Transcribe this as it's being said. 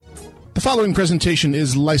The following presentation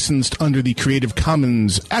is licensed under the Creative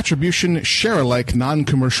Commons Attribution Share-alike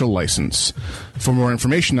non-commercial license. For more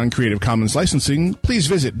information on Creative Commons licensing, please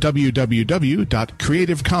visit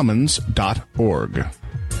www.creativecommons.org.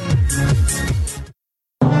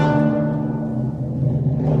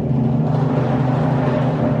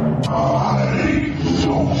 I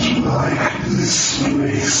don't like this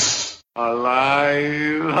place.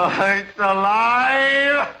 Alive! It's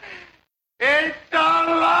alive! It's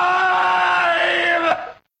alive!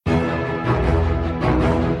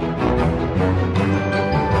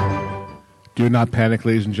 Do not panic,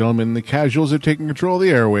 ladies and gentlemen. The casuals are taking control of the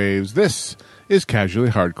airwaves. This is Casually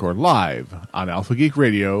Hardcore, live on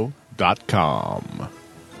AlphaGeekRadio.com.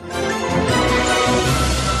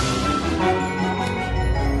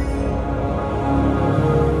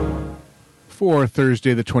 For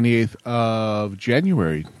Thursday, the 28th of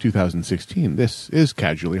January, 2016, this is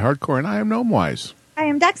Casually Hardcore, and I am Gnomewise. I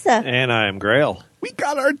am Daxa. And I am Grail. We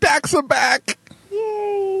got our Daxa back!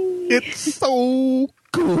 Yay! It's so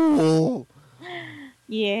cool!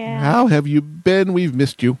 Yeah. How have you been? We've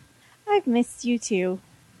missed you. I've missed you too.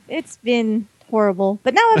 It's been horrible,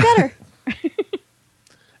 but now I'm better.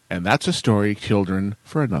 And that's a story, children,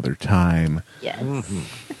 for another time. Yes.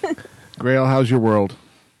 Mm-hmm. Grail, how's your world?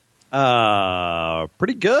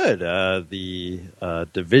 Pretty good. The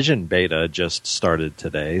Division beta just started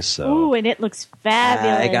today, so Ooh, and it looks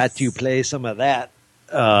fabulous. I got to play some of that.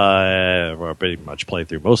 Well, pretty much play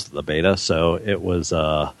through most of the beta, so it was.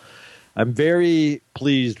 I'm very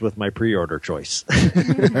pleased with my pre-order choice.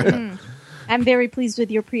 Mm-hmm. I'm very pleased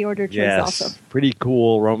with your pre-order choice Yes, also. pretty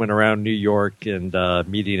cool roaming around New York and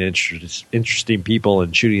meeting interesting people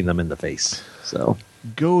and shooting them in the face. So.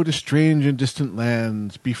 Go to strange and distant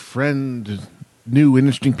lands, befriend new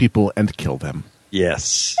interesting people, and kill them.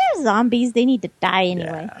 Yes. They're zombies. They need to die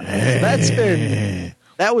anyway. Yeah. So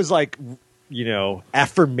that was like,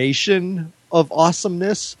 affirmation of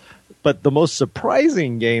awesomeness. But the most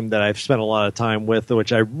surprising game that I've spent a lot of time with,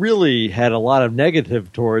 which I really had a lot of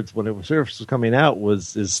negative towards when it was first coming out,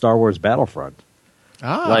 is Star Wars Battlefront.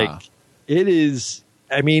 Like, it is.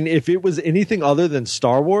 I mean, if it was anything other than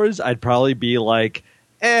Star Wars, I'd probably be like,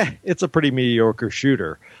 it's a pretty mediocre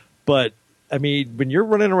shooter. But, I mean, when you're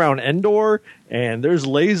running around Endor and there's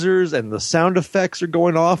lasers and the sound effects are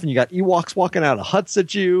going off and you got Ewoks walking out of huts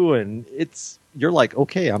at you and you're like,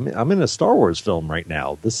 okay, I'm in a Star Wars film right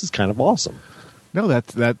now. This is kind of awesome. No,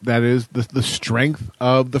 that is the strength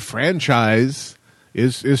of the franchise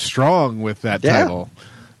is strong with that title.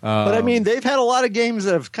 But I mean, they've had a lot of games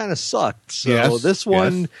that have kind of sucked. So yes, this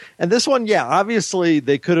one, yeah, obviously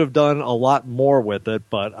they could have done a lot more with it,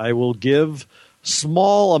 but I will give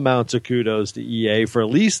small amounts of kudos to EA for at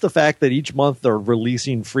least the fact that each month they're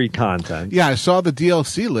releasing free content. Yeah, I saw the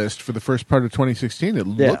DLC list for the first part of 2016. It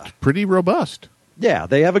looked pretty robust. Yeah,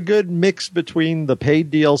 they have a good mix between the paid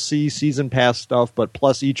DLC, season pass stuff, but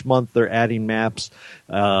plus each month they're adding maps,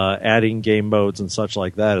 adding game modes and such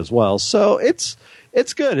like that as well. So it's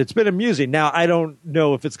good. It's been amusing. Now, I don't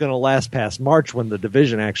know if it's going to last past March when the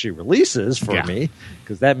Division actually releases for me,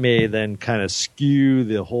 because that may then kind of skew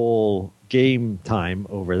the whole game time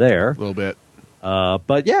over there. A little bit.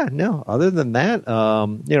 But yeah, no, other than that,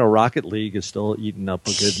 Rocket League is still eating up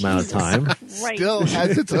a good amount of time. Right. Still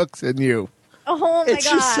has its hooks in you. Oh my It's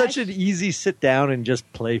just such an easy sit down and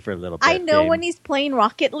just play for a little bit. I know game. when he's playing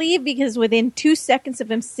Rocket League because within 2 seconds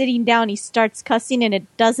of him sitting down, he starts cussing and it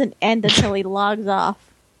doesn't end until he logs off.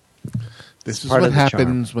 This is part what of the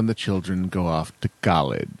happens charm. when the children go off to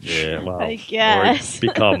college. Yeah, well, I guess. or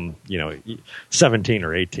become, 17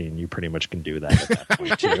 or 18, you pretty much can do that at that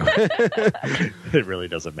point too. It really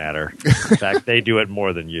doesn't matter. In fact, they do it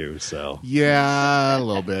more than you. So Yeah, a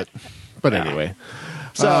little bit. But anyway.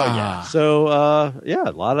 a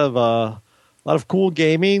lot of cool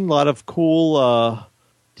gaming, a lot of cool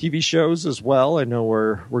TV shows as well. I know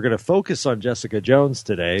we're going to focus on Jessica Jones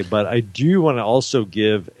today, but I do want to also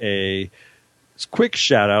give a quick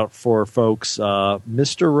shout out for folks,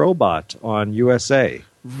 Mr. Robot on USA.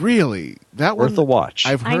 Really? That Worth a watch.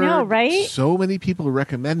 I've heard I know, right? so many people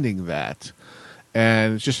recommending that.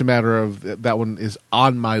 And it's just a matter of that one is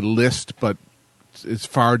on my list, but it's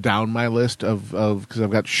far down my list of because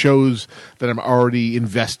I've got shows that I'm already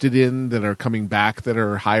invested in that are coming back that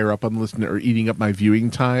are higher up on the list and are eating up my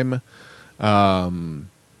viewing time. It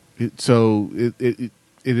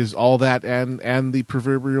is all that and the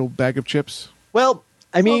proverbial bag of chips. Well,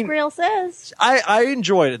 I mean, Grail says. I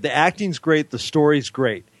enjoyed it. The acting's great. The story's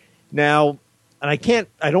great. Now, and I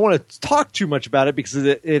don't want to talk too much about it because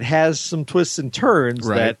it has some twists and turns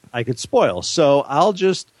that I could spoil. So I'll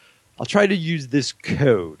try to use this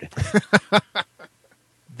code.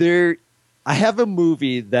 There I have a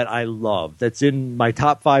movie that I love that's in my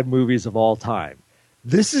top 5 movies of all time.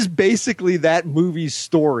 This is basically that movie's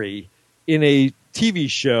story in a TV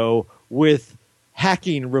show with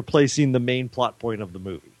hacking replacing the main plot point of the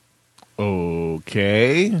movie.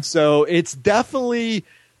 Okay. So it's definitely,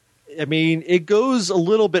 I mean, it goes a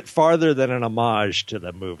little bit farther than an homage to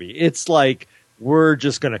the movie. It's like, we're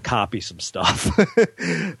just going to copy some stuff.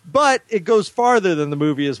 But it goes farther than the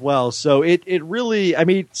movie as well. So it really, I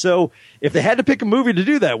mean, so if they had to pick a movie to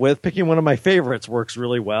do that with, picking one of my favorites works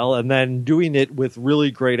really well. And then doing it with really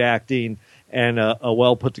great acting and a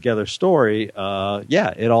well put together story,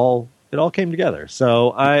 it all came together.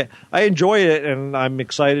 So I enjoy it, and I'm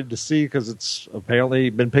excited to see because it's apparently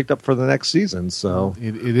been picked up for the next season. So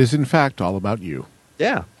It is, in fact, all about you.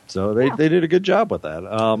 yeah, so they did a good job with that.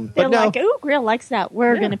 They're But now, like, ooh, Grill likes that.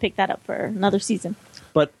 We're Yeah. going to pick that up for another season.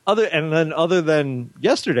 but other than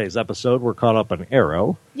yesterday's episode, we're caught up on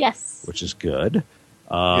Arrow, Yes. which is good.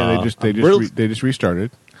 Yeah, I'm real- they just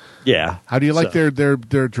restarted. yeah. How do you like So-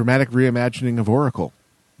 their dramatic reimagining of Oracle?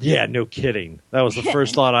 Yeah, no kidding. That was the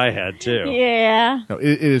first thought I had too. Yeah. No,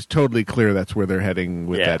 it is totally clear that's where they're heading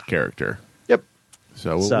with Yeah. that character. Yep.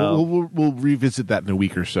 So, So- we'll revisit that in a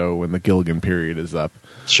week or so when the Gilligan period is up.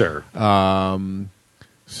 Sure.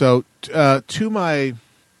 So, to my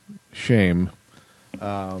shame,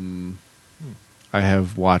 I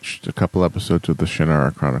have watched a couple episodes of the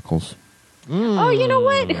Shannara Chronicles. Oh, you know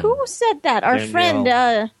what? Who said that? Our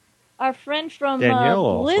Danielle. friend from Danielle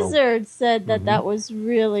also. Blizzard said that that was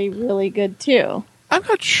really, really good too. I'm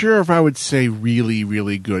not sure if I would say really,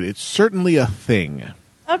 really good. It's certainly a thing.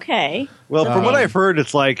 Okay. Well, from what I've heard,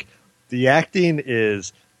 it's like the acting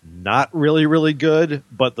is not really, really good,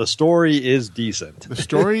 but the story is decent. The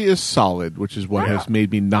story is solid, which is what has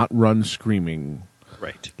made me not run screaming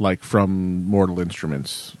Right. like from Mortal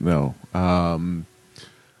Instruments. No.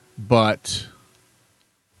 But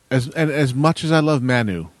as much as I love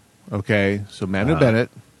Manu, okay, so Manu Bennett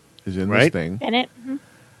is in this Right. thing, Bennett.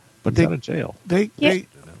 but He's out of jail. they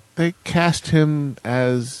cast him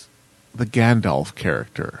as the Gandalf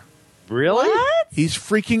character. Really? What? He's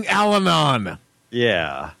freaking Al-Anon.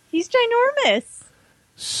 Yeah. He's ginormous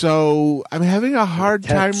So I'm having a hard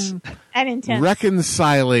Intense. time and intense.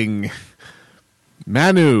 reconciling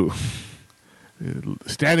Manu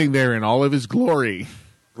standing there in all of his glory,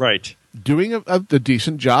 Right. doing a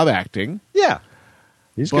decent job acting, Yeah.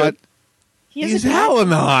 He's but good. He has he's a good-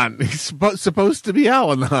 Al-Anon. He's supposed to be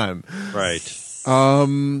Al-Anon. Right.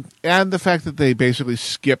 And the fact that they basically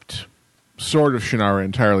skipped Sword of Shannara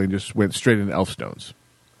entirely and just went straight into Elfstones.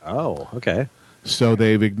 Oh, okay. So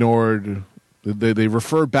they've ignored. They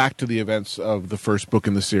refer back to the events of the first book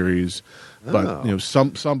in the series, but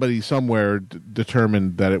somebody somewhere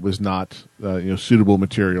determined that it was not suitable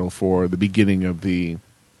material for the beginning of the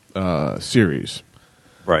series.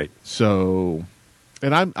 Right. So,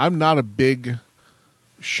 and I'm not a big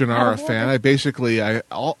Shannara fan. I basically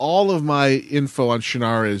all of my info on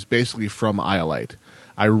Shannara is basically from Iolite.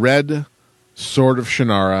 I read Sword of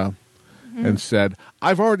Shannara and said,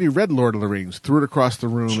 I've already read Lord of the Rings, threw it across the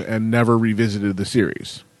room, and never revisited the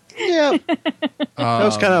series. Yeah. That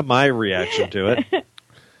was kind of my reaction to it. I don't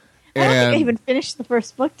think I even finished the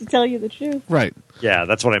first book, to tell you the truth. Right. Yeah,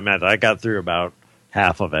 that's what I meant. I got through about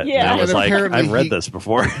half of it. Yeah. And I was And like, apparently I've read this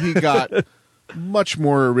before. He got much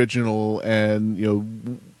more original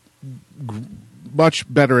and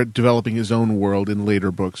much better at developing his own world in later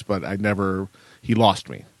books, but he lost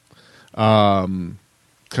me.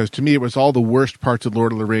 Because to me, it was all the worst parts of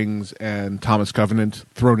Lord of the Rings and Thomas Covenant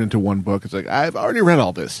thrown into one book. It's like, I've already read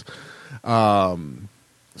all this.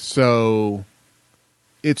 So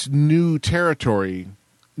it's new territory,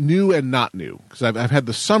 new and not new. Because I've had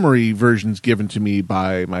the summary versions given to me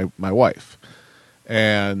by my wife.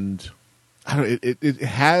 And I don't. It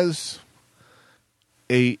has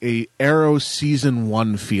a Arrow season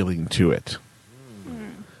 1 feeling to it.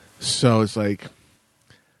 So it's like,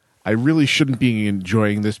 I really shouldn't be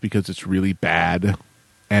enjoying this because it's really bad,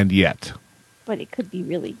 and yet. But it could be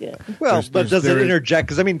really good. Well, but does it there- interject?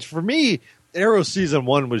 Because, I mean, for me, Arrow Season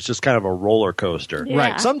 1 was just kind of a roller coaster. Yeah.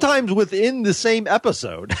 Right. Sometimes within the same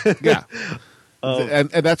episode. Yeah. And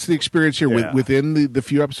that's the experience here. Yeah. Within the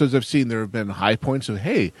few episodes I've seen, there have been high points of,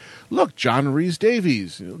 hey, look, John Rhys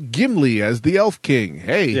Davies, Gimli as the Elf King.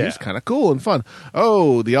 Hey, Yeah. he's kind of cool and fun.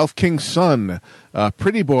 Oh, the Elf King's son,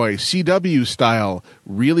 Pretty Boy, CW style,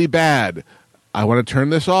 really bad. I want to turn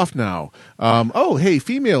this off now. Oh, hey,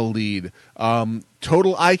 female lead,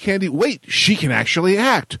 total eye candy. Wait, she can actually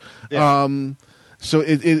act. Yeah. So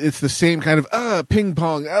it's the same kind of ping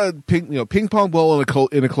pong, ping pong ball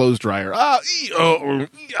in a clothes dryer.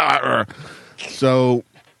 So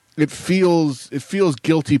it feels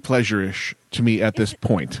guilty pleasure-ish to me at this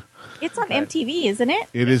point. It's on MTV, isn't it?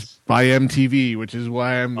 It is by MTV, which is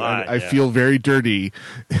why I feel very dirty.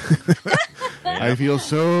 I feel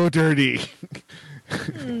so dirty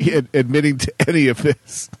admitting to any of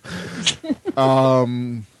this.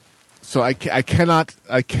 So I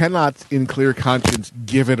cannot in clear conscience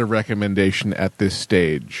give it a recommendation at this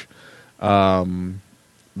stage.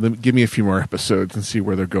 Give me a few more episodes and see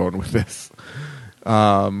where they're going with this.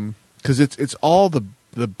 Because it's all the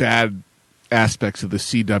bad aspects of the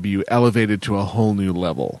CW elevated to a whole new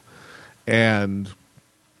level, and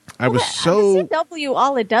I was so. The CW,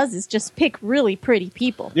 all it does is just pick really pretty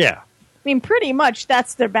people. Yeah. I mean, pretty much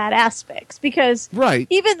that's their bad aspects, because Right.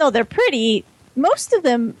 even though they're pretty, most of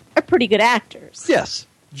them are pretty good actors. Yes.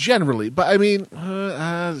 Generally, but I mean,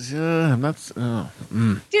 I'm not.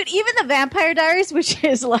 Dude, even the Vampire Diaries, which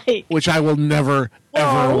is like, Which I will never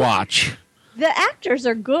ever Whoa. watch. the actors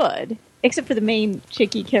are good, except for the main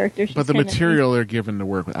chicky character. She's But the kinda- material they're given to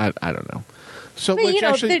work with, I don't know. So, But, which you know,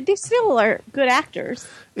 actually, they still are good actors.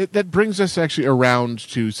 that brings us actually around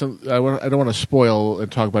to some. I don't want to spoil and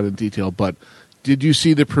talk about it in detail, but did you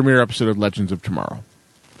see the premiere episode of Legends of Tomorrow?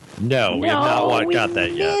 No, we have No, not we got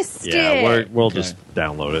that yet. missed Yeah, it. we'll just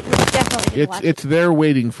download it. Definitely watch It's there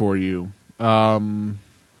waiting for you.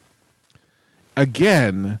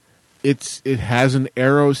 Again, it has an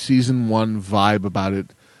Arrow season 1 vibe about it,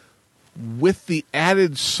 with the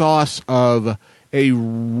added sauce of a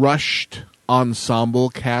rushed ensemble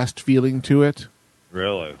cast feeling to it,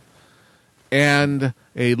 Really? and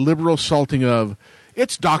a liberal salting of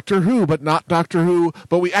it's Doctor Who, but not Doctor Who,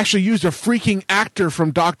 but we actually used a freaking actor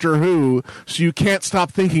from Doctor Who, so you can't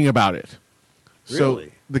stop thinking about it. So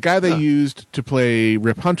Really? the guy they used to play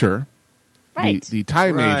Rip Hunter, Right. the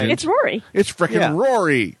time Right. agent, It's Rory. it's frickin' Yeah.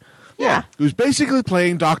 Rory, Yeah. who's basically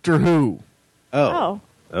playing Doctor Who Oh.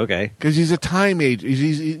 Oh. Okay. because he's a time agent.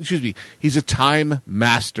 He's a time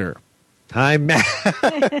master. Time ma-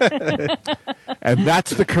 And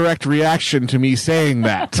that's the correct reaction to me saying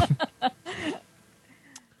that.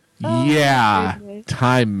 Yeah, goodness.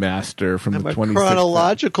 Time Master from I'm the a 26th.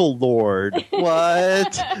 chronological lord.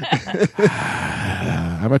 What?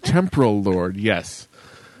 I'm a temporal lord, yes.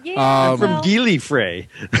 Yeah. From Gillifrey.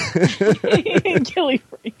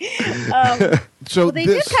 Gillifrey. So Well, they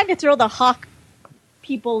this, did kind of throw the Hawk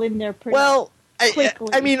people in there pretty Well, quickly.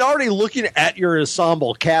 I mean, already looking at your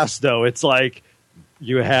ensemble cast, though, it's like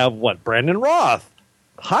you have, Brandon Roth.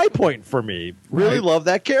 High point for me. Really Right. love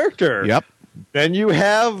that character. Yep. Then you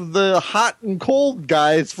have the hot and cold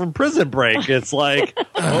guys from Prison Break. It's like,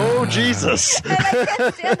 oh, Jesus. And I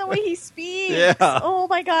can't stand the way he speaks. Yeah. Oh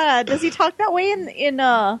my god, does he talk that way in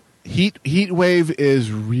Heat Wave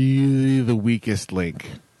is really the weakest link.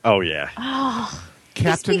 Oh, yeah.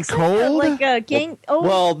 Captain he speaks Cold? like a gang? Oh,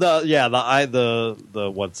 Well,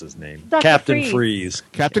 the what's his name? Dr. Captain Freeze. Freeze.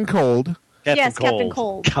 Captain Cold. Yes, Captain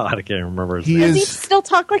Cold. God, I can't remember his He name. does he is- still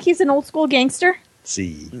talk like he's an old school gangster?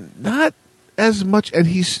 See. Not as much, and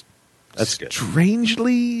he's That's good.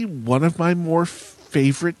 strangely one of my more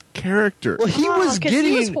favorite characters. Well, he was 'cause getting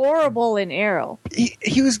he was horrible in Arrow.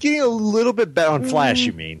 he was getting a little bit better on Flash,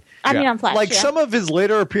 you mean? I mean, Yeah. on Flash. Like yeah. some of his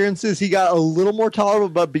later appearances, he got a little more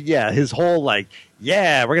tolerable, but yeah, his whole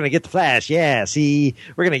yeah, we're gonna get the Flash. Yeah, see,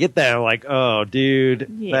 we're gonna get that. Like, oh, dude,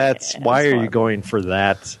 Yeah, that's why that's are you horrible. going for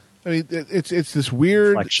that? I mean, it's this weird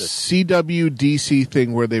Reflection. CW DC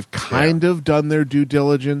thing where they've kind of done their due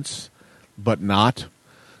diligence, but not.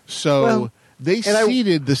 So Well, they and I-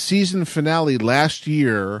 seeded the season finale last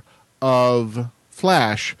year of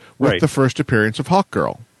Flash with Right. the first appearance of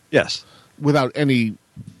Hawkgirl, Yes, without any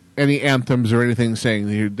anthems or anything saying.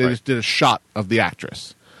 They Right. just did a shot of the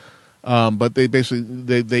actress, but they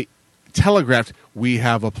basically they telegraphed, we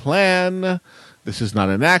have a plan. This is not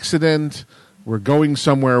an accident. We're going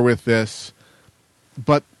somewhere with this.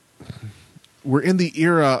 But we're in the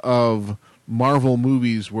era of Marvel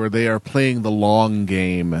movies where they are playing the long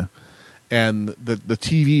game, and the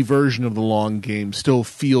TV version of the long game still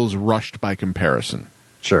feels rushed by comparison.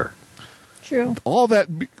 sure. True. All that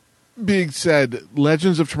being said,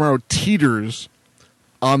 Legends of Tomorrow teeters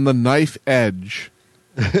on the knife edge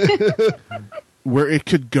where it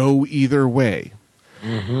could go either way.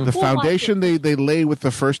 The foundation they lay with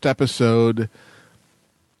the first episode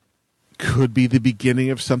could be the beginning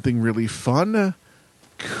of something really fun,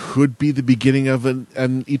 could be the beginning of an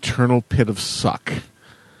eternal pit of suck.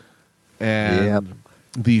 And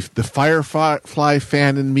the Firefly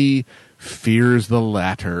fan in me fears the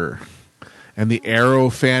latter, and the Arrow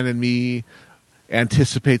fan in me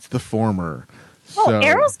anticipates the former. Oh, So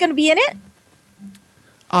Arrow's going to be in it.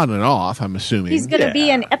 On and off, I'm assuming. He's going to be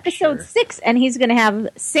in episode 6, and he's going to have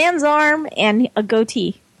Sans arm and a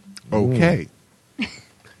goatee. Okay.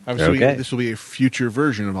 Obviously, Okay. this will be a future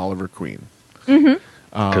version of Oliver Queen.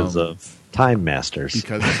 Because of Time Masters.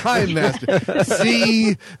 Because of Time Master.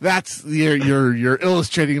 See, that's you're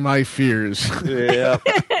illustrating my fears. Yeah.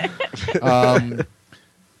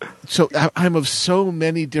 So I'm of so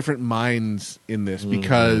many different minds in this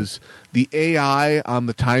because the AI on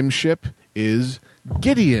the time ship is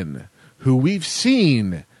Gideon, who we've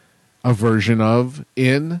seen a version of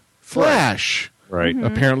in Flash. Right.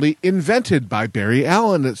 Apparently invented by Barry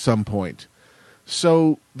Allen at some point.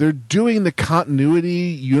 So they're doing the continuity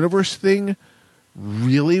universe thing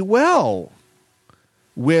really well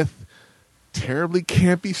with terribly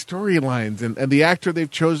campy storylines. And the actor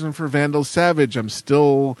they've chosen for Vandal Savage, I'm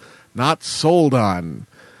still not sold on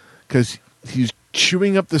because he's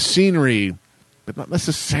chewing up the scenery, but not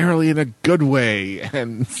necessarily in a good way.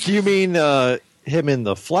 And Do you mean him in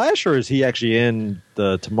The Flash, or is he actually in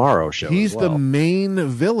the Tomorrow Show? he's as well? the main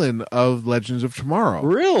villain of Legends of Tomorrow.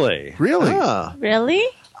 Really? Really? Ah. Really?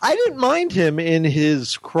 I didn't mind him in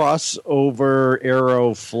his crossover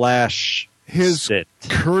Arrow Flash His sit.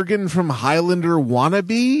 Kurgan from Highlander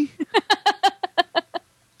wannabe?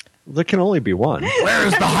 There can only be one.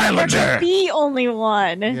 Where's the Highlander? The only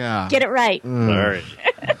one. Yeah. Get it right. All right.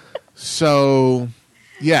 So,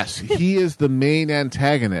 yes, he is the main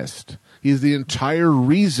antagonist. He's the entire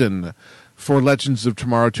reason for Legends of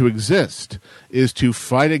Tomorrow to exist, is to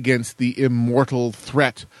fight against the immortal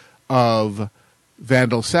threat of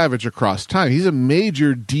Vandal Savage across time. He's a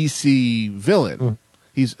major DC villain.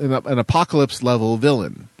 He's an apocalypse-level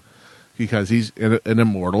villain because he's an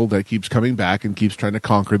immortal that keeps coming back and keeps trying to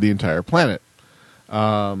conquer the entire planet.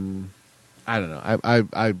 I don't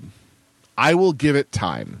know. I will give it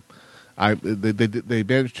time. They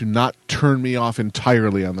managed to not turn me off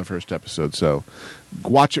entirely on the first episode, so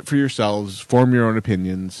watch it for yourselves, form your own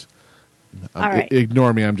opinions. All right.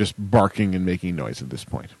 Ignore me, I'm just barking and making noise at this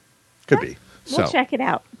point. Could be. We'll check it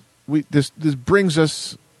out. This brings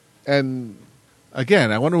us, and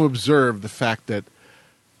again, I want to observe the fact that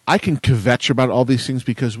I can kvetch about all these things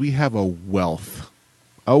because we have a wealth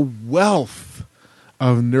of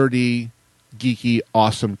nerdy, geeky,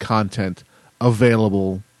 awesome content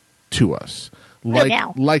available to us,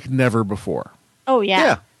 now. like never before. Oh,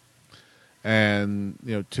 yeah.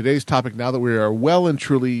 And today's topic, now that we are well and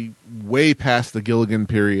truly way past the Gilligan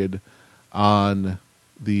period on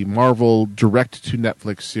the Marvel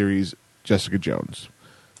direct-to-Netflix series Jessica Jones,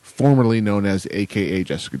 formerly known as AKA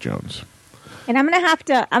Jessica Jones. And I'm gonna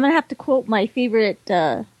have to quote my favorite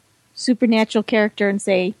supernatural character and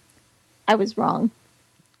say, I was wrong.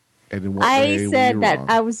 And in what I way were said you that wrong?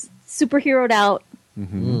 I was superheroed out,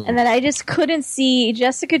 and that I just couldn't see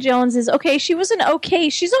Jessica Jones is okay. She was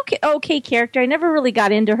she's okay character. I never really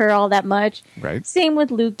got into her all that much. Right. Same with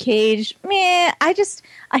Luke Cage. Meh. I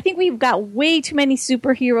think we've got way too many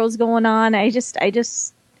superheroes going on. I just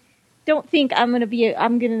don't think I'm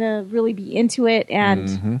gonna really be into it,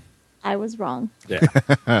 and I was wrong.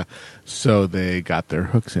 Yeah. So they got their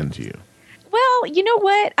hooks into you. Well, you know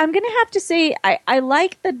what? I'm going to have to say I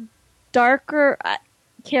like the darker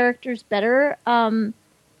characters better.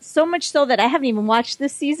 So much so that I haven't even watched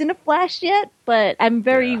this season of Flash yet, but I'm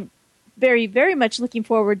very, very, very much looking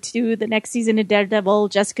forward to the next season of Daredevil,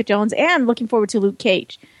 Jessica Jones, and looking forward to Luke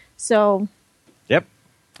Cage. So, Yep.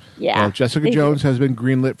 yeah. Well, Jessica Jones has been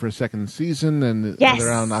greenlit for a second season, and Yes.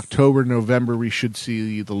 around October, November, we should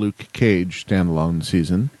see the Luke Cage standalone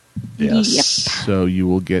season. Yes. Yep. So you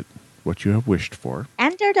will get what you have wished for.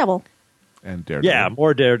 And Daredevil. And Daredevil. Yeah,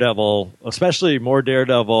 more Daredevil, especially more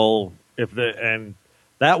Daredevil. And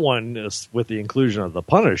that one is with the inclusion of the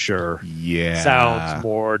Punisher. Yeah. Sounds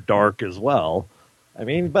more dark as well. I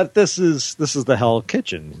mean, but this is the Hell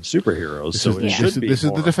Kitchen superheroes, so it should be. This is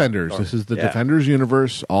more the Defenders. dark. This is the Yeah. Defenders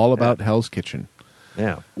universe, all about Hell's Kitchen.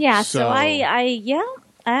 Yeah. Yeah, So- so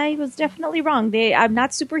I was definitely wrong. I'm not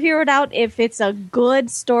superheroed out if it's a good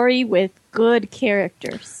story with good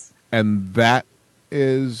characters. And that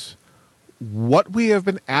is what we have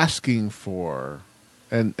been asking for,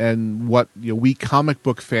 and what we comic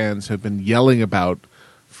book fans have been yelling about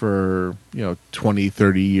for 20,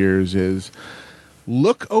 30 years is,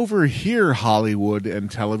 look over here, Hollywood and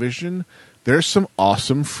television. There's some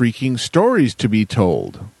awesome freaking stories to be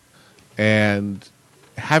told. And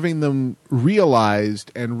having them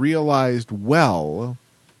realized well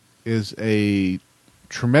is a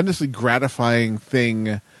tremendously gratifying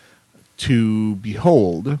thing to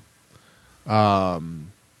behold.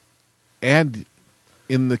 And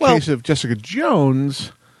in the case of Jessica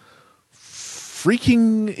Jones,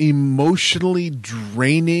 freaking emotionally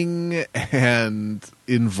draining and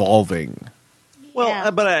involving. Well,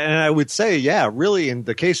 Yeah. but I would say, yeah, really, in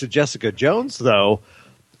the case of Jessica Jones, though,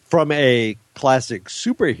 from a classic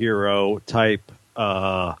superhero type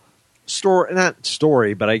story, not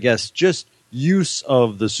story, but I guess just use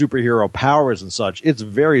of the superhero powers and such, it's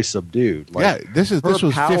very subdued. Like, Yeah, this was powers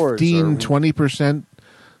 15, are- 20%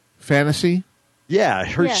 fantasy. Yeah,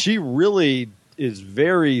 Yeah. she really is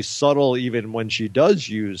very subtle even when she does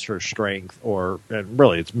use her strength, and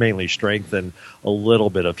really it's mainly strength and a little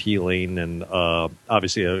bit of healing and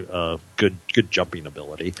obviously a good jumping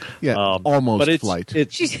ability. Yeah, almost but it's, flight.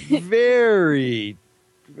 It's She's- very,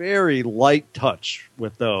 very light touch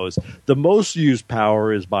with those. The most used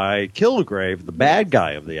power is by Kilgrave, the bad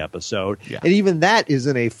guy of the episode. Yeah. And even that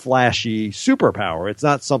isn't a flashy superpower. It's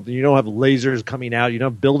not something, you don't have lasers coming out, you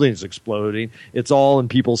don't have buildings exploding. It's all in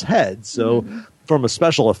people's heads. So from a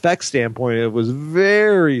special effects standpoint, it was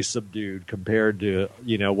very subdued compared to,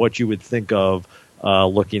 what you would think of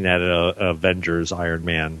looking at a Avengers Iron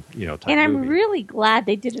Man, type And I'm movie. really glad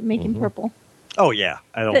they didn't make him purple. Oh yeah,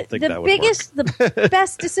 I don't think that would the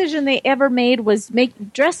best decision they ever made was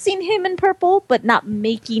dressing him in purple, but not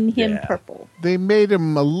making him Yeah. purple. They made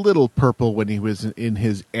him a little purple when he was in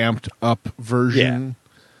his amped up version.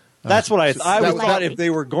 That's what I that always was- thought. If they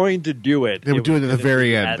were going to do it, They would do it at was the gonna very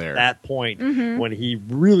be end at there. that point when he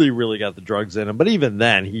really, really got the drugs in him. But even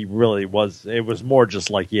then, he really was. It was more just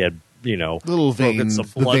like he had, Little broken veins, some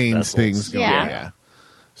the blood veins vessels. things going. Yeah. Yeah.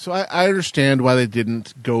 So I understand why they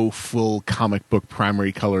didn't go full comic book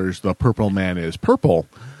primary colors. The purple man is purple.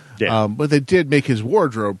 Yeah. But they did make his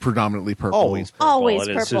wardrobe predominantly purple. Always purple. Always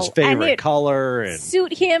and it's his purple. And favorite it- color. And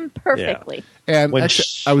Suit him perfectly. And When actually,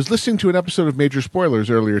 sh- I was listening to an episode of Major Spoilers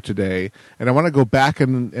earlier today, and I want to go back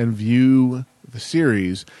and view the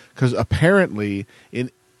series because apparently in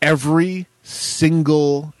every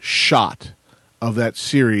single shot of that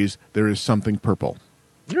series there is something purple.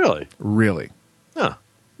 really, Really. huh?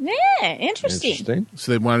 Yeah, interesting.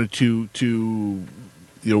 So they wanted to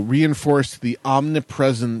reinforce the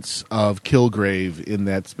omnipresence of Kilgrave in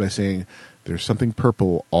that by saying there's something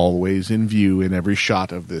purple always in view in every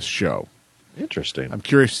shot of this show. Interesting. I'm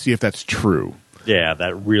curious to see if that's true. Yeah,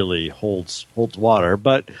 that really holds water.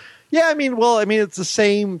 But yeah, it's the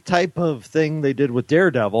same type of thing they did with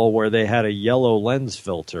Daredevil, where they had a yellow lens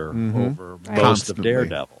filter over most Constantly. of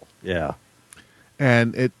Daredevil. Yeah,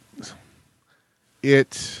 And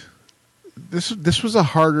this was a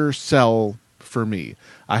harder sell for me.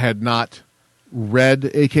 I had not read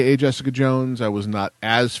AKA Jessica Jones. I was not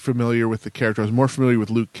as familiar with the character. I was more familiar with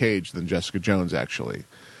Luke Cage than Jessica Jones, actually.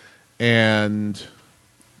 And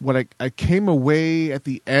what I came away at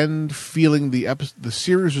the end feeling the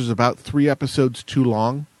series was about 3 episodes too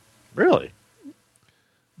long. really.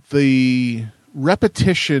 The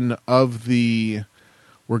repetition of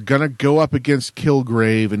we're going to go up against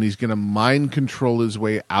Kilgrave and he's going to mind control his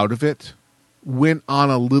way out of it went on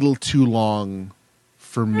a little too long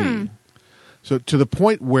for me. So to the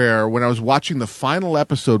point where when I was watching the final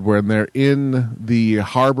episode where they're in the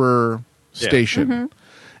harbor station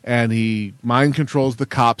and he mind controls the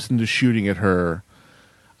cops into shooting at her,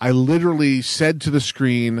 I literally said to the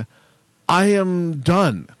screen, I am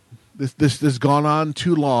done. This has gone on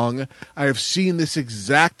too long. I have seen this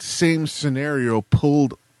exact same scenario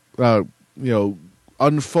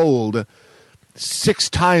unfold 6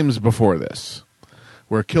 times before this,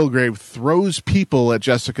 where Kilgrave throws people at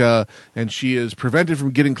Jessica and she is prevented from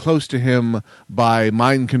getting close to him by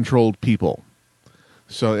mind-controlled people.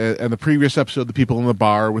 So, and the previous episode, the people in the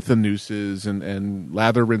bar with the nooses and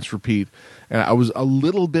lather, rinse, repeat. And I was a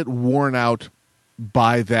little bit worn out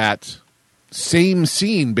by that same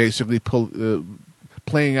scene basically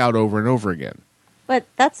playing out over and over again. But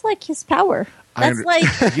that's like his power. That's like,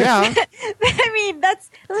 Yeah. I mean, that's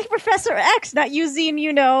like Professor X not using,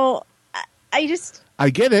 I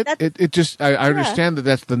get it. That's- It just I understand that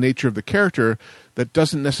that's the nature of the character. That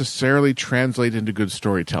doesn't necessarily translate into good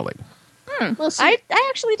storytelling. I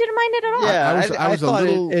actually didn't mind it at all. Yeah, I was a thought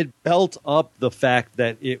little- it built up the fact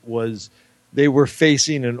that they were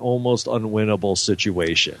facing an almost unwinnable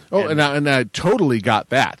situation. Oh, and I totally got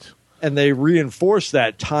that. And they reinforced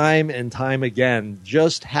that time and time again,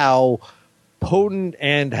 just how potent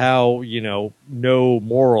and how, no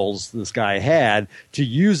morals this guy had to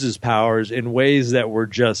use his powers in ways that were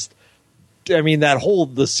just,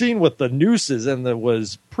 the scene with the nooses and that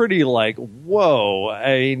was pretty like, whoa.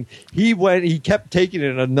 He kept taking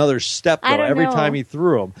it another step I though, don't every know. time he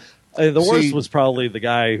threw him. The See- worst was probably the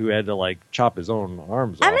guy who had to chop his own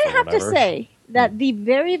arms I'm off. going to have to say that the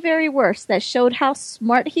very, very worst that showed how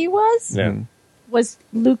smart he was Yeah. was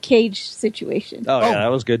Luke Cage situation. Oh, yeah, that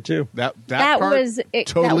was good too. That That part was-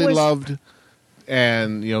 totally that was- loved.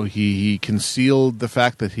 And he concealed the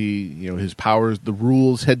fact that his powers, the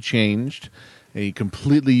rules had changed, and he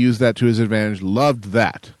completely used that to his advantage. Loved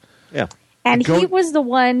that. Yeah. And Go- he was the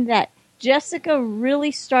one that Jessica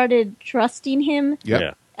really started trusting him Yep.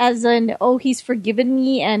 Yeah. as he's forgiven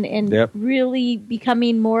me and Yep. really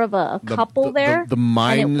becoming more of a couple there. The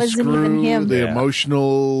mind and it wasn't even screw, him. the Yeah.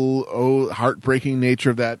 emotional, heartbreaking nature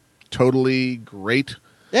of that, totally great.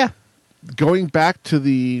 Yeah. Going back to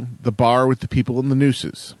the bar with the people in the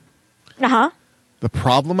nooses. Uh-huh. The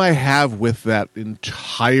problem I have with that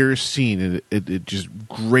entire scene, and it just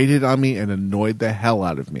grated on me and annoyed the hell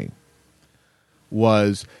out of me,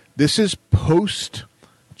 was this is post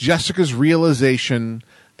Jessica's realization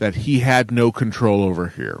that he had no control over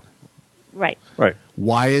here. Right. Right.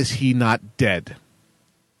 Why is he not dead?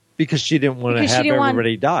 Because she didn't want to Because she have didn't want-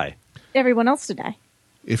 everybody die. Everyone else to die.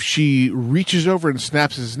 If she reaches over and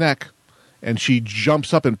snaps his neck, and she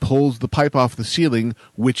jumps up and pulls the pipe off the ceiling,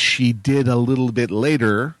 which she did a little bit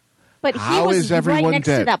later, But he How was is everyone right next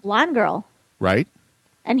dead? to that blonde girl. right?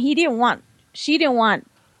 And she didn't want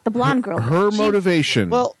the blonde girl. Her She- motivation.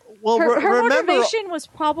 Well, her remember, motivation was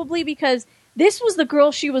probably because this was the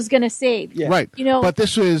girl she was going to save. Yeah. right. You know, but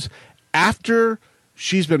this was after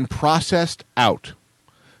she's been processed out.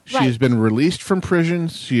 She has Right. been released from prison.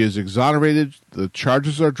 She is exonerated. The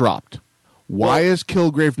charges are dropped. Why is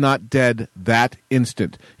Kilgrave not dead that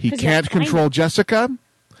instant? He 'Cause you can't have to find control him. Jessica.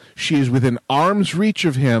 She is within arm's reach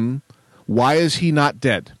of him. Why is he not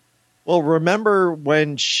dead? well, remember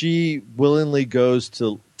when she willingly goes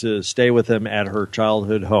to stay with him at her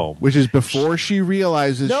childhood home. Which is before she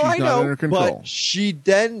realizes No, she's I not know, under control.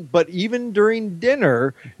 but even during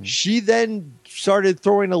dinner, she then started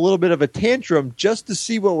throwing a little bit of a tantrum just to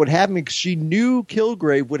see what would happen because she knew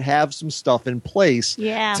Kilgrave would have some stuff in place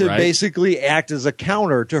Yeah. to Right. basically act as a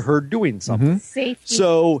counter to her doing something. Safety.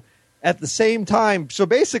 So at the same time, so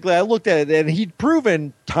basically I looked at it and he'd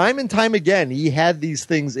proven time and time again he had these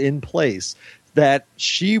things in place that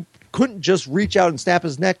she couldn't just reach out and snap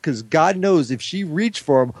his neck because God knows if she reached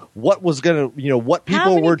for him, what was going to, what How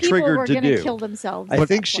people many were people triggered were to gonna do. kill themselves I at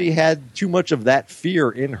think that she point? had too much of that fear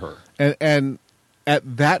in her. And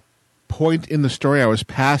at that point in the story, I was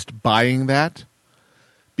past buying that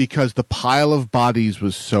because the pile of bodies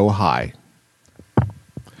was so high.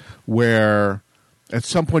 Where at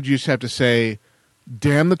some point you just have to say,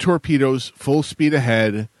 damn the torpedoes, full speed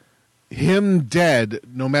ahead. Him dead,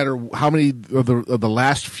 no matter how many of the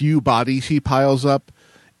last few bodies he piles up,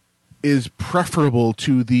 is preferable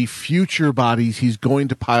to the future bodies he's going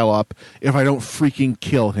to pile up if I don't freaking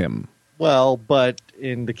kill him. Well, but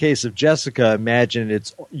in the case of Jessica, imagine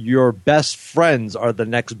it's your best friends are the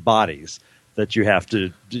next bodies that you have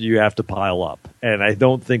to pile up, and I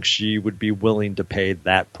don't think she would be willing to pay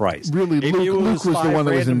that price. Really, If Luke it was the five one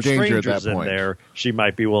that was in random danger at strangers that point. In there, she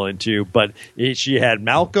might be willing to, but she had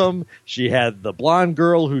Malcolm, she had the blonde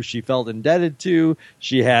girl who she felt indebted to,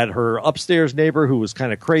 she had her upstairs neighbor who was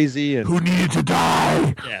kind of crazy, and Who needed to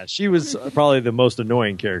die? yeah, she was probably the most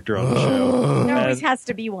annoying character on the show. There always And- has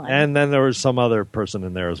to be one. And then there was some other person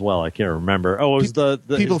in there as well. I can't remember. Oh, it was the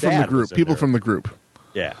People his from the dad group. was in People there. from the group.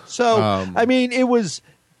 Yeah. So I mean, it was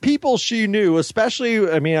people she knew,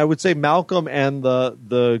 especially. I mean, I would say Malcolm and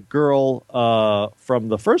the girl from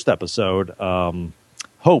the first episode,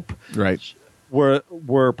 Hope, Right.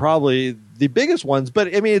 were probably the biggest ones.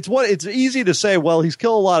 But I mean, it's easy to say, well, he's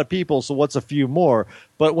killed a lot of people, so what's a few more?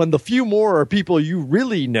 But when the few more are people you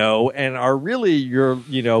really know and are really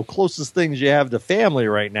your closest things you have to family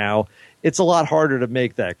right now, it's a lot harder to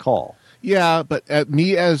make that call. Yeah, but at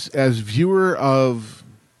me as viewer of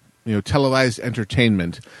televised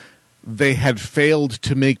entertainment, they had failed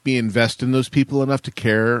to make me invest in those people enough to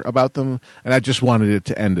care about them, and I just wanted it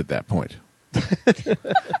to end at that point.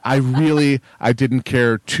 I didn't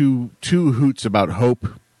care two hoots about Hope,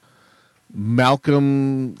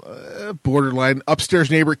 Malcolm, borderline upstairs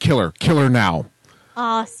neighbor, killer now.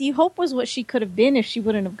 See, Hope was what she could have been if she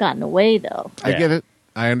wouldn't have gotten away, though. I get it.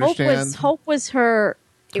 I understand. Hope was her.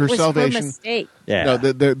 It Her was salvation. her mistake. Yeah. No,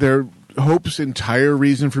 their Hope's entire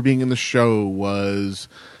reason for being in the show was,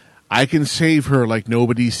 I can save her like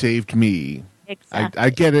nobody saved me. Exactly. I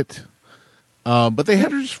get it. But they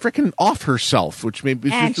had her just freaking off herself, which made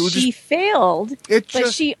me And just, she failed. it but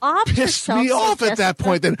just she offed pissed herself. me so off at that Jessica-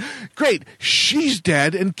 point. Then, great, she's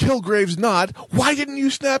dead and Kilgrave's not. Why didn't you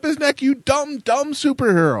snap his neck, you dumb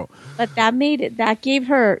superhero? But that made it. That gave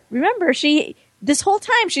her. Remember, this whole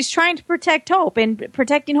time she's trying to protect Hope and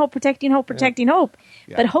protecting Hope.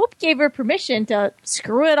 Yeah. But Hope gave her permission to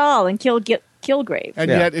screw it all and kill Kilgrave. And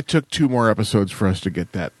Yeah. yet it took 2 more episodes for us to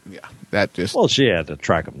get that. Yeah, that just. Well, she had to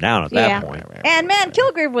track him down at that point. And man,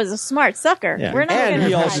 Kilgrave was a smart sucker. Yeah. We're not and going he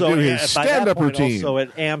to also Do his by that stand-up point routine. Also,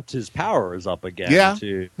 it amped his powers up again Yeah.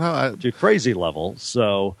 to No, crazy levels.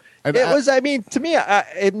 So And it was. I mean, to me,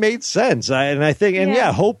 it made sense. I think, and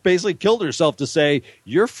Yeah. Hope basically killed herself to say,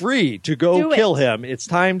 "You're free to go Do it." kill him. It's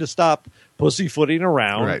time to stop pussyfooting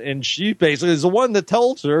around." Right. And she basically is the one that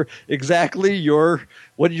tells her exactly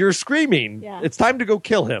what you're screaming. Yeah. It's time to go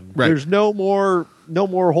kill him. Right. There's no more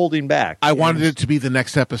holding back. I wanted it to be the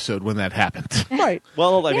next episode when that happened. Right.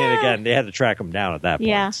 Well, I mean, Yeah. again, they had to track him down at that point.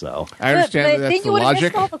 Yeah. So I understand but that then that's the you would have logic.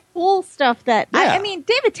 missed all the cool stuff that Yeah. I mean,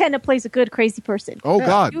 David Tennant plays a good crazy person. Oh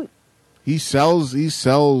God, You- he sells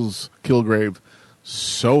Kilgrave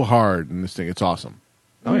so hard in this thing. It's awesome.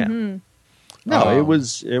 Oh yeah. Mm-hmm. No, it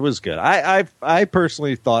was good. I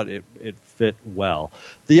personally thought it fit well.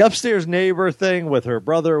 The upstairs neighbor thing with her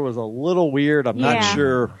brother was a little weird. I'm not Yeah.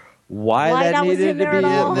 sure why Why that that was needed in to there be at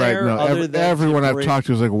all. in there. Right? No, other than everyone I've bring- talked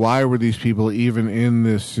to is like, why were these people even in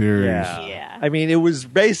this series? Yeah. I mean, it was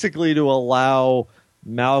basically to allow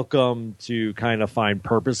Malcolm to kind of find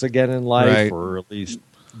purpose again in life, Right. or at least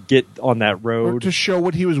get on that Or road. to show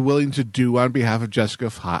what he was willing to do on behalf of Jessica,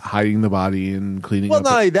 hiding the body and cleaning Well, up.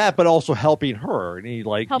 not only that, but also helping her. And he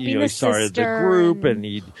Helping he the started the sister group, and- and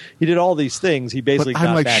he did all these things. He but basically I'm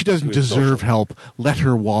got like, back she doesn't to his deserve social- help. Let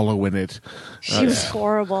her wallow in it. She was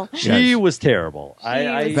horrible. She was terrible.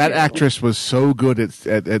 was That actress was so good at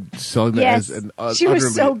selling that Yes, as an she was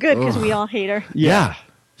utterly- so good because ugh. we all hate her. Yeah,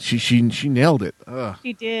 she nailed it. Ugh.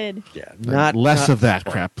 She did. Yeah, Less of that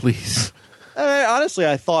crap, please. Honestly,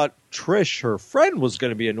 I thought Trish, her friend, was going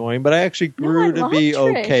to be annoying, but I actually No, grew I to love be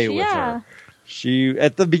Trish, okay with yeah. her. She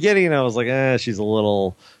at the beginning, I was like, she's a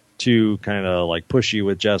little too kind of like pushy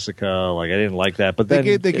with Jessica. Like I didn't like that, but They then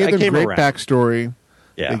gave I them came great around. backstory.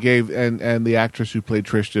 Yeah, They gave and the actress who played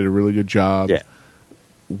Trish did a really good job. yeah.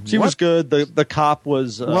 She was good. The cop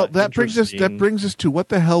was Well, that brings interesting. us to what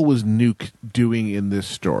the hell was Nuke doing in this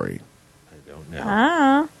story? I don't know.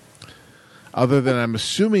 Ah. Other than I'm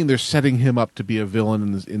assuming they're setting him up to be a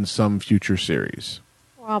villain in some future series.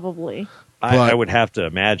 Probably. I but- would have to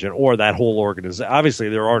imagine, or that whole organization. Obviously,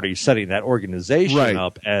 they're already setting that organization Right.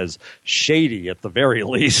 up as shady at the very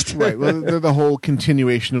least. Right. Well, they're the whole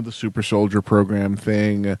continuation of the Super Soldier program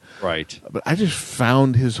thing. Right. But I just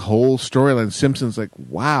found his whole storyline. Simpsons like,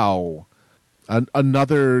 wow,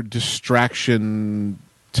 another distraction,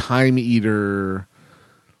 time eater.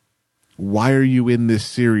 Why are you in this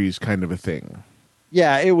series? Kind of a thing.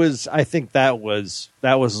 Yeah, it was. I think that was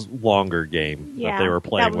longer game Yeah, that they were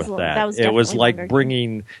playing that was with lo- that. that was It was definitely like longer game.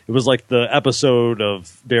 bringing. It was like the episode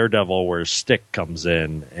of Daredevil where Stick comes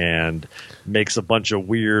in and makes a bunch of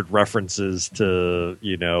weird references to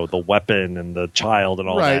the weapon and the child and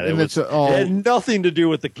all Right, that. and it it's all- it had nothing to do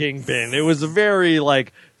with the Kingpin. It was a very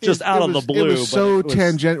like just out of the blue. It was so but it was-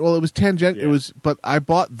 tangent. Well, it was tangent. Yeah. It was, but I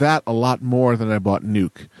bought that a lot more than I bought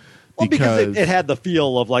Nuke. Well, because it had the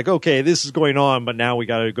feel of like, okay, this is going on, but now we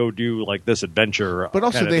got to go do like this adventure. But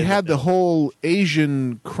also, kind of they in had the whole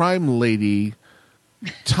Asian crime lady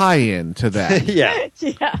tie-in to that. yeah.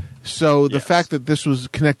 Yeah. So the Yes. fact that this was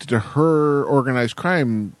connected to her organized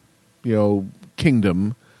crime,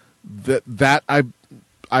 kingdom, that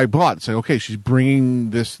I bought. It's like, okay, she's bringing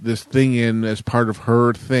this thing in as part of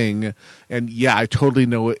her thing, and yeah, I totally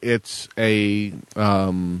know it's a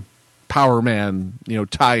Power Man,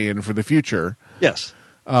 tie-in for the future. Yes.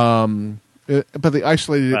 But they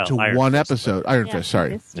isolated Well, it to Iron one Fist, episode. Iron Yeah, Fist,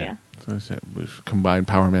 sorry. Yeah. So I said, we combined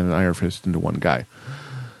Power Man and Iron Fist into one guy.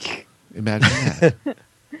 Imagine that.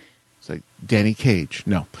 It's like Danny Cage.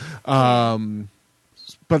 No.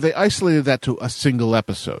 But they isolated that to a single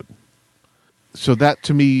episode. So that,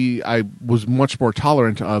 to me, I was much more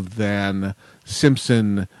tolerant of than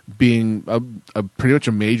Simpson being a pretty much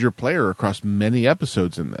a major player across many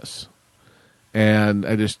episodes in this. And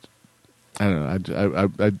I don't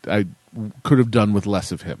know. I could have done with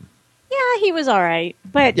less of him. Yeah, he was all right.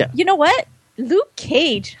 But Yeah. you know what? Luke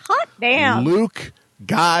Cage. Hot damn. Luke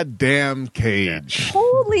goddamn Cage.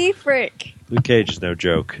 Holy frick. Luke Cage is no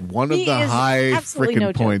joke. One of He the is high absolutely frickin'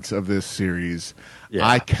 no joke. points of this series. Yeah.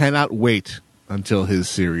 I cannot wait until his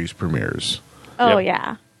series premieres. Oh,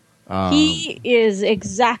 Yep. yeah. He is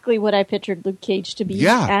exactly what I pictured Luke Cage to be.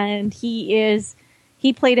 Yeah. And he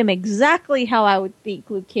played him exactly how I would think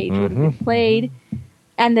Luke Cage would have been played.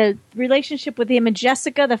 And the relationship with him and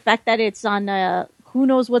Jessica, the fact that it's on who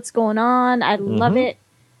knows what's going on. I love it.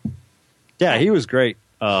 Yeah, he was great.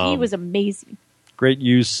 He was amazing. Great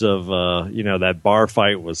use of that bar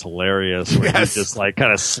fight was hilarious. Where Yes. he just like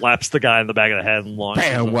kind of slaps the guy in the back of the head and launches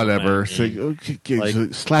him Bam, whatever. away. So, okay, Like,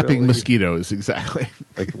 so slapping really? mosquitoes, exactly.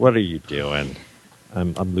 Like, what are you doing?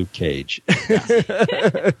 I'm Luke Cage. Like,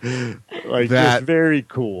 That- just very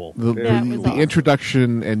cool. The, That the, was the awesome.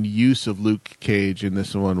 introduction and use of Luke Cage in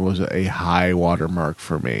this one was a high watermark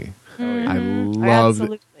for me. I loved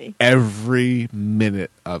Absolutely. every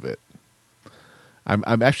minute of it.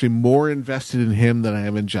 I'm actually more invested in him than I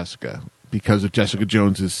am in Jessica because of Jessica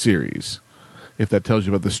Jones's series. If that tells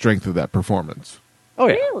you about the strength of that performance. Oh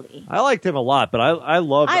yeah, Really? I liked him a lot, but I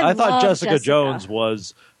loved. I I thought love Jessica Jessica. Jones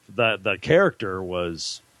was the character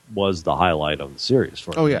was the highlight of the series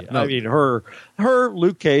for Oh, me. yeah, no. I mean her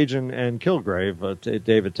Luke Cage and Kilgrave,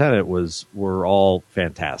 David Tennant were all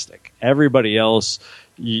fantastic. Everybody else,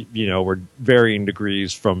 were varying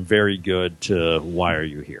degrees from very good to why are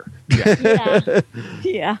you here? Yeah.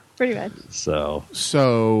 Yeah, pretty much. So,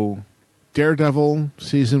 Daredevil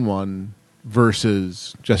season 1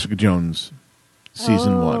 versus Jessica Jones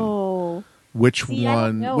season 1. Oh. Which See, I don't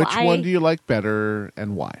one? know. Which one do you like better,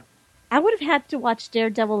 and why? I would have had to watch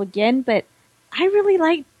Daredevil again, but I really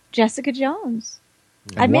like Jessica Jones.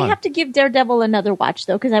 I may why? have to give Daredevil another watch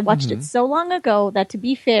though, because I watched it so long ago that, to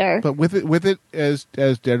be fair, But with it as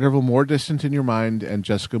Daredevil more distant in your mind and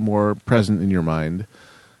Jessica more present in your mind,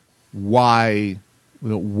 why?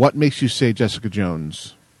 What makes you say Jessica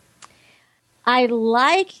Jones? I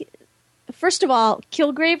like. First of all,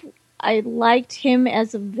 Kilgrave. I liked him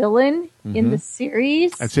as a villain in the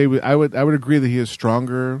series, I'd say I would agree that he is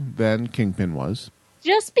stronger than Kingpin was.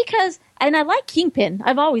 just because. And I like Kingpin.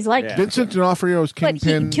 I've always liked Yeah. him. Vincent D'Onofrio's But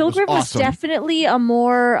Kingpin Kilgrave was awesome. definitely a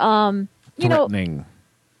more, threatening,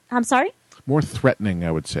 I'm sorry. more threatening,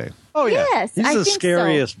 I would say. Oh yeah, Yes, he's I the think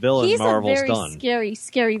scariest so. villain He's Marvel's a very done.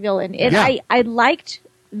 scary villain, and Yeah. I liked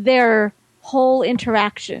their whole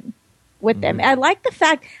interaction with them. I like the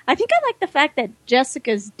fact. I think I like the fact that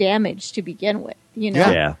Jessica's damaged to begin with.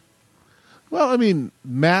 Yeah. Well, I mean,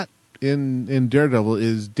 Matt in Daredevil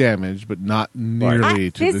is damaged, but not nearly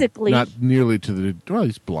Not to physically. not nearly to the. Well,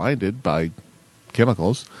 he's blinded by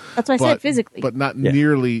chemicals. That's why I said physically. but not Yeah.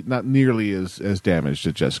 nearly as damaged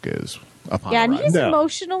as Jessica is. Upon Yeah, and arrival. he's No.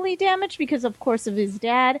 emotionally damaged because, of course, of his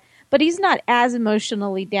dad. But he's not as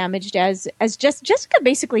emotionally damaged as Jessica.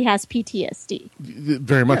 Basically, has PTSD.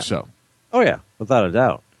 Very much so. Oh yeah, without a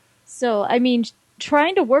doubt. So, I mean,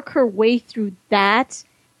 trying to work her way through that,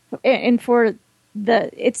 and for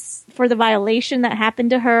the violation that happened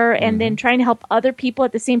to her, and then trying to help other people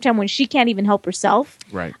at the same time when she can't even help herself.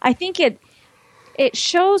 Right. I think it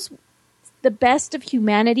shows the best of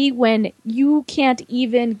humanity when you can't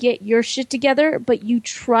even get your shit together, but you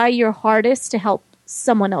try your hardest to help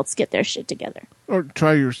someone else get their shit together. Or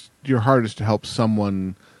try your hardest to help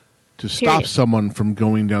someone to stop Period. someone from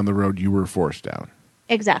going down the road you were forced down.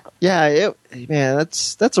 Exactly. Yeah, man,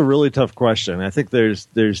 that's a really tough question. I think there's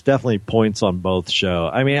definitely points on both show.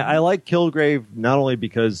 I mean, I like Kilgrave not only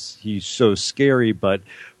because he's so scary, but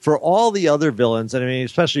for all the other villains, and I mean,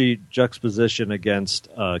 especially juxtaposition against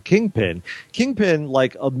Kingpin. Kingpin,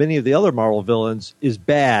 like many of the other Marvel villains, is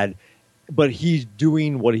bad, but he's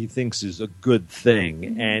doing what he thinks is a good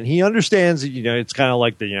thing, and he understands that it's kind of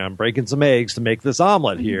like I'm breaking some eggs to make this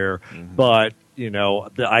omelet here, but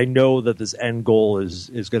I know that this end goal is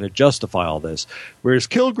going to justify all this. Whereas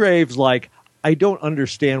Kilgrave's like, I don't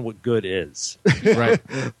understand what good is. Right.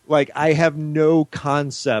 Like, I have no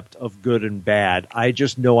concept of good and bad. I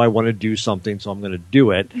just know I want to do something, so I'm going to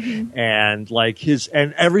do it. And like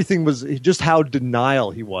and everything was just how denial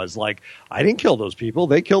he was. Like, I didn't kill those people.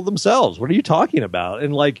 They killed themselves. What are you talking about?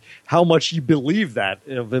 And like how much he believed that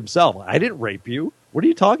of himself. I didn't rape you. What are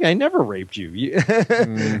you talking? I never raped you.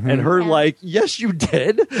 And her Yeah. like, yes, you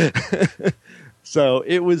did. So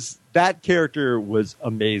that character was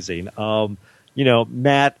amazing.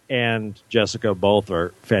 Matt and Jessica both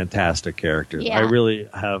are fantastic characters. Yeah.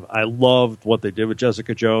 I loved what they did with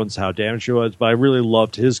Jessica Jones, how damaged she was, but I really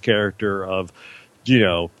loved his character of,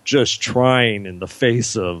 just trying in the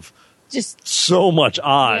face of Just so much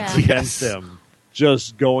odds Yeah. against him,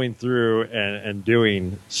 just going through and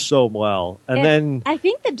doing so well. And then, I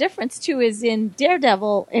think the difference too is in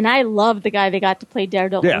Daredevil, and I love the guy that got to play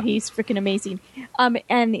Daredevil. Yeah. He's freaking amazing.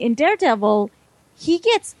 And in Daredevil, he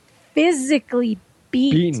gets physically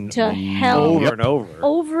beaten to hell over and over.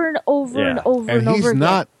 over and over and Yeah. over And and he's over again.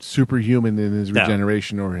 not superhuman in his No.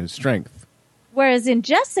 regeneration or his strength. Whereas in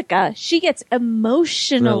Jessica, she gets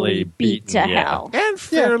emotionally Really beat to beaten, yeah. hell. And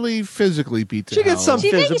fairly physically beat to She gets hell. some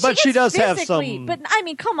but she gets does have physically, some. But I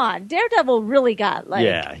mean, come on, Daredevil really got like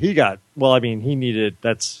Yeah, he got. Well, I mean, he needed.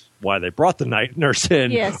 That's why they brought the night nurse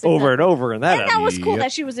in Yes, over and over. And And that was cool Yep.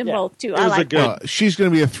 that she was in Yeah. both too. It I was a like good- that. She's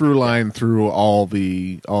going to be a through line through all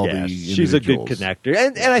the she's a good individuals. connector,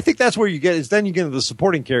 and I think that's where you get is then you get into the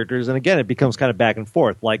supporting characters, and again it becomes kind of back and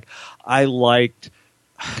forth. Like I liked,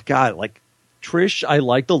 God, like Trish, I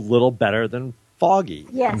liked a little better than Foggy.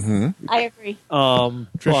 Yes, I agree.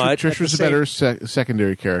 Trish was a better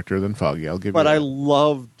secondary character than Foggy. I'll give But you I that.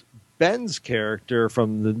 loved Ben's character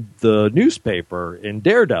from the newspaper in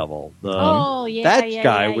Daredevil. That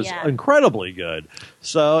guy was incredibly good.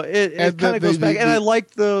 So it And kind of goes back. And I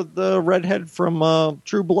liked the redhead from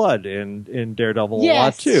True Blood in Daredevil a lot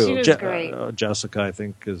Yes, too. she was great. Jessica, I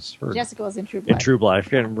think, is her Jessica was in True Blood. in True Blood. I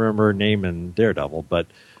can't remember her name in Daredevil, but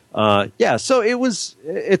yeah. So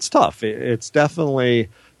it's tough. It's definitely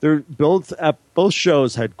both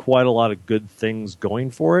shows had quite a lot of good things going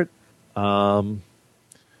for it.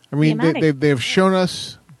 I mean, Thematic. they've shown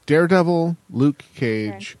us Daredevil, Luke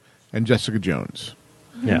Cage, and Jessica Jones.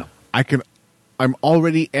 Yeah. I'm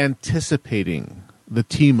already anticipating the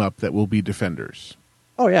team up that will be Defenders,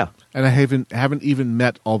 Oh yeah. and I haven't even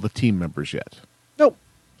met all the team members yet. Nope.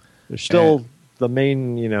 There's still the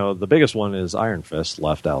main, the biggest one is Iron Fist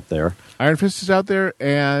left out there. Iron Fist is out there,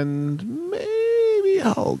 and maybe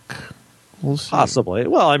Hulk. We'll see. Possibly.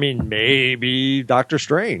 Well, I mean, maybe Doctor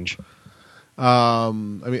Strange. I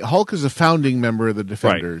mean, Hulk is a founding member of the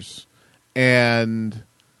Defenders, and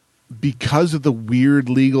because of the weird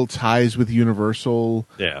legal ties with Universal,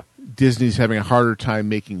 Yeah. Disney's having a harder time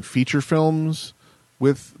making feature films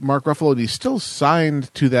with Mark Ruffalo. And he's still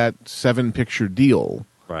signed to that 7-picture deal,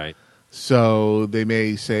 Right. so they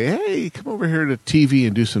may say, "Hey, come over here to TV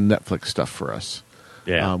and do some Netflix stuff for us."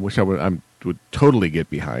 Yeah. Which I would totally get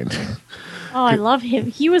behind. Oh, I love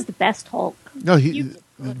him. He was the best Hulk. No,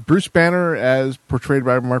 Bruce Banner as portrayed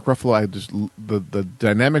by Mark Ruffalo. The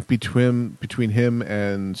dynamic between him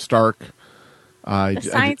and Stark. The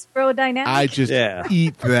Science Bro dynamic. I just Yeah.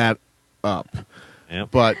 eat that up. Yep.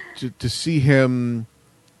 But to see him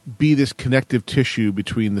be this connective tissue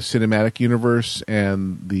between the cinematic universe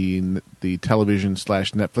and the television /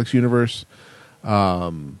 Netflix universe,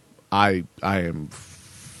 I'm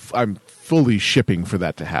fully shipping for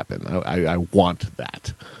that to happen. I want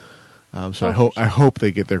that. So I hope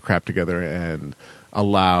they get their crap together and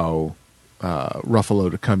allow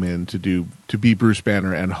Ruffalo to come in to be Bruce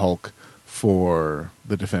Banner and Hulk for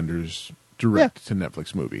the Defenders direct to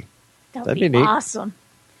Netflix movie. That would That'd be be neat. awesome.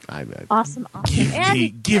 Awesome.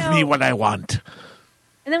 Give me what I want.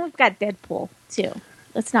 And then we've got Deadpool too.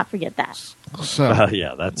 Let's not forget that. So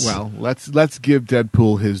Yeah, that's well, let's give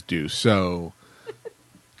Deadpool his due. So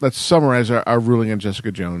let's summarize our ruling on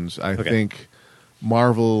Jessica Jones. I think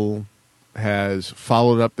Marvel has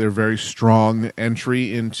followed up their very strong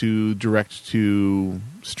entry into direct to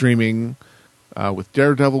streaming with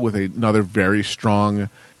Daredevil with another very strong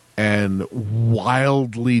and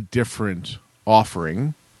wildly different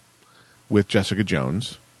offering with Jessica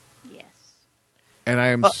Jones. Yes. And I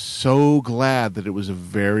am so glad that it was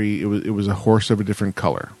it was a horse of a different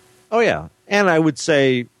color. Oh yeah, and I would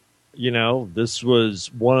say, this was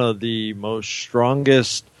one of the most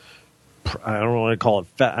strongest. I don't want to call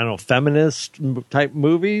it. Feminist type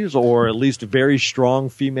movies, or at least a very strong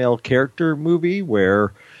female character movie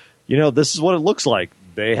where, this is what it looks like.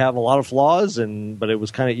 They have a lot of flaws, but it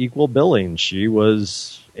was kind of equal billing. She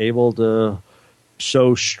was able to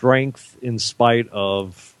show strength in spite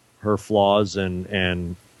of her flaws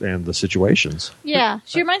and the situations. Yeah,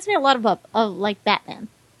 she reminds me a lot of like Batman.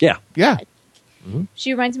 Yeah. Yeah.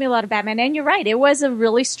 She reminds me a lot of Batman, and you're right. It was a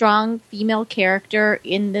really strong female character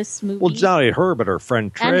in this movie. Well, it's not only her, but her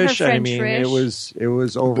friend And her Trish. friend Trish. It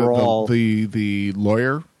was The- overall, the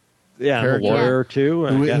lawyer yeah, the character. lawyer too,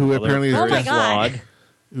 and Who again, another apparently is Oh my just God. flawed.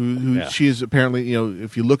 who Yeah. she is apparently,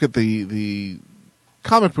 if you look at the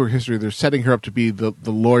comic book history, they're setting her up to be the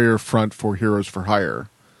lawyer front for Heroes for Hire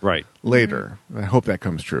Right. later. I hope that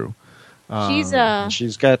comes true. She's And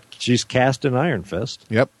she's cast in Iron Fist.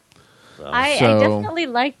 Yep. I So- definitely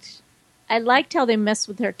liked how they messed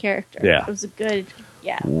with her character. Yeah. It was a good.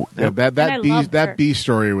 Yeah. Yeah, And I that loved her. B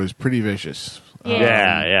story was pretty vicious.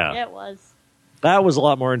 Yeah. It was. That was a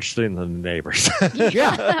lot more interesting than the neighbors.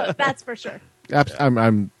 Yeah. That's for sure.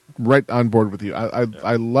 I'm right on board with you.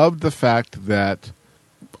 I loved the fact that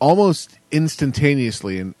almost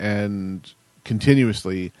instantaneously and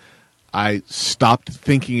continuously, I stopped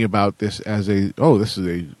thinking about this as this is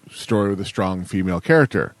a story with a strong female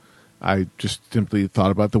character. I just simply thought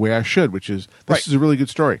about the way I should, which is this Right. is a really good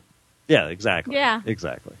story. Yeah, exactly. Yeah.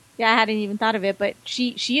 Exactly. Yeah, I hadn't even thought of it, but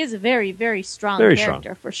she is a very, very strong Very character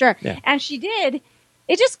strong. for sure. Yeah. And she did.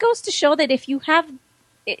 It just goes to show that if you have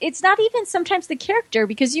it's not even sometimes the character,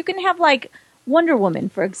 because you can have like Wonder Woman,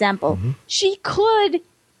 for example. She could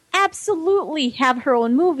absolutely have her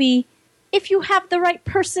own movie if you have the right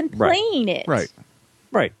person playing it. Right.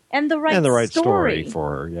 Right. And the right story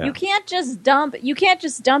for her. Yeah. You can't just dump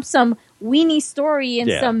some weenie story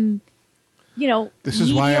in some, This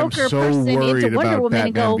is why I'm mediocre so person worried into Wonder about Woman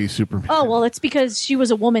and Batman go, v Superman. oh, well, it's because she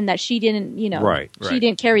was a woman that she didn't, she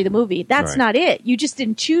didn't carry the movie. That's not it. You just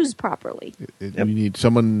didn't choose properly. You need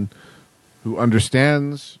someone who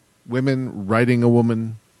understands women, writing a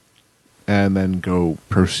woman, and then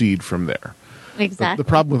proceed from there. Exactly. The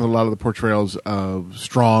problem with a lot of the portrayals of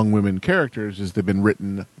strong women characters is they've been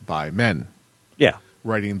written by men, Yeah.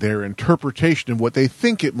 writing their interpretation of what they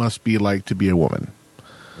think it must be like to be a woman.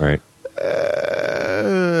 Right.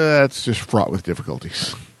 That's just fraught with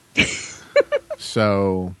difficulties.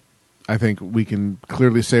 So I think we can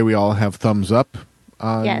clearly say we all have thumbs up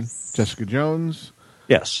on Jessica Jones.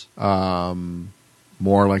 Yes.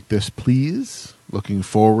 More like this, please. Looking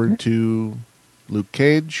forward to Luke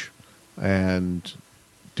Cage and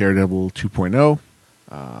Daredevil 2.0.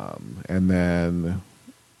 And then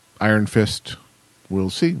Iron Fist, we'll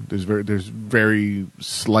see. There's very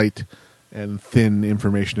slight and thin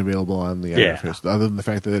information available on the Iron Fist, other than the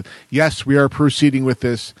fact that, yes, we are proceeding with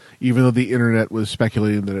this, even though the internet was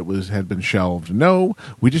speculating that it had been shelved. No,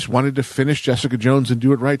 we just wanted to finish Jessica Jones and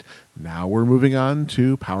do it right. Now we're moving on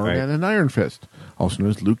to Power Man and Iron Fist, also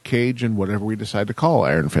known as Luke Cage and whatever we decide to call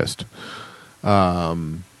Iron Fist. See,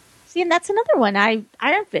 and that's another one.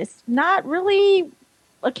 Iron Fist, not really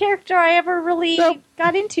a character I ever really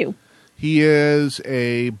got into. He is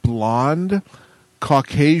a blonde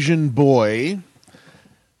Caucasian boy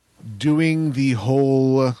doing the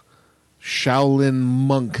whole Shaolin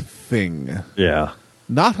monk thing. Yeah.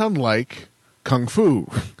 Not unlike Kung Fu.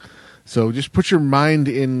 So just put your mind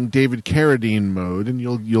in David Carradine mode, and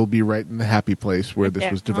you'll be right in the happy place where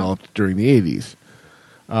this was developed during the 80s.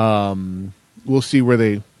 We'll see where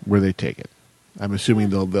they take it. I'm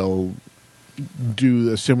assuming they'll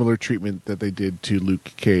do a similar treatment that they did to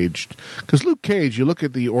Luke Cage. Because Luke Cage, you look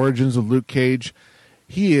at the origins of Luke Cage,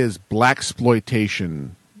 he is blaxploitation.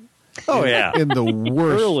 Oh, yeah. In the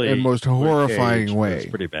worst and most horrifying way. It's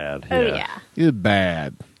pretty bad. Oh, yeah. It's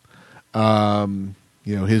bad.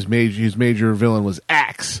 His major villain was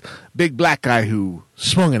Axe. Big black guy who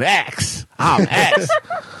swung an axe. I'm Axe.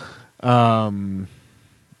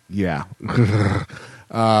 Yeah.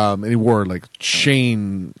 And he wore like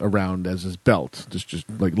chain around as his belt, just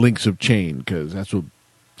like links of chain, because that's what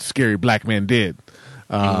scary black man did.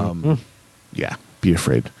 Yeah, be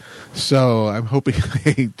afraid. So I'm hoping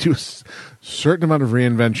they do a certain amount of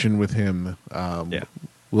reinvention with him.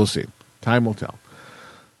 We'll see. Time will tell.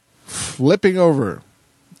 Flipping over,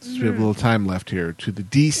 since we have a little time left here, to the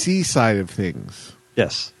DC side of things.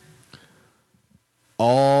 Yes.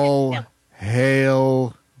 All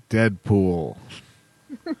hail Deadpool.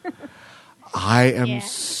 I am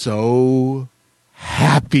so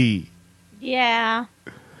happy. Yeah.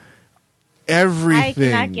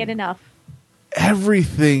 Everything. I cannot get enough.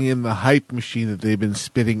 Everything in the hype machine that they've been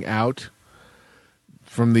spitting out,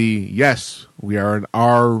 from we have an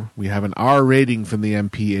R rating from the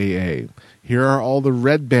MPAA. Here are all the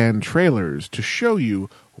Red Band trailers to show you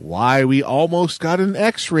why we almost got an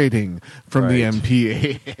X rating from the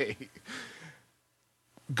MPAA.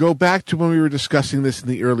 Go back to when we were discussing this in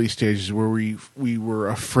the early stages, where we were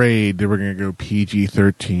afraid they were going to go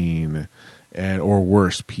PG-13 or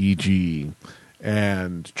worse, PG,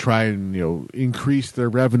 and try and increase their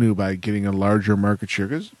revenue by getting a larger market share.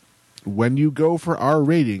 Because when you go for R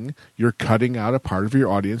rating, you're cutting out a part of your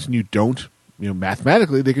audience, and you don't.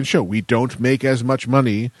 Mathematically, they can show we don't make as much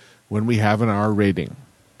money when we have an R rating.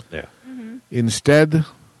 Yeah. Mm-hmm. Instead,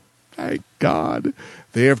 thank God,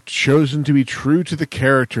 they have chosen to be true to the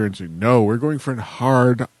character and say, no, we're going for a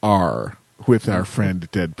hard R with our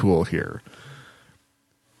friend Deadpool here.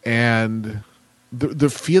 And the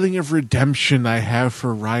feeling of redemption I have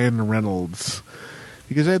for Ryan Reynolds,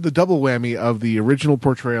 because I had the double whammy of the original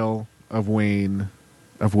portrayal of Wade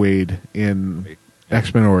in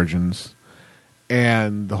X-Men Origins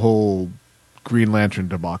and the whole Green Lantern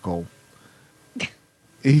debacle.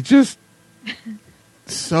 He just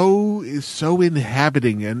is so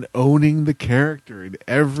inhabiting and owning the character in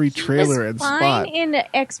every trailer and spot. In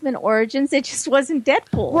X-Men Origins, it just wasn't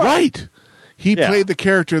Deadpool. Right. He played the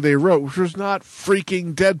character they wrote, which was not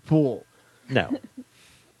freaking Deadpool. No.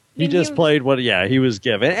 He just played what he was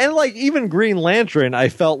given. And like even Green Lantern, I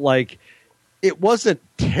felt like it wasn't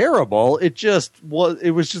terrible. It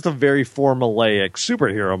was just a very formulaic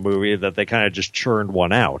superhero movie that they kind of just churned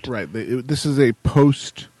one out. Right. This is a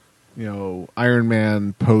post Iron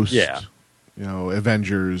Man post, Yeah.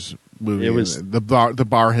 Avengers movie. It was- the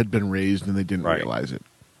bar had been raised and they didn't Right. realize it.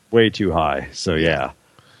 Way too high. So yeah.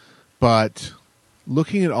 But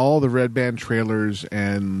looking at all the Red Band trailers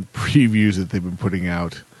and previews that they've been putting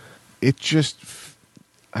out,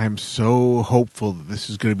 I'm so hopeful that this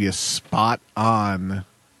is going to be a spot on,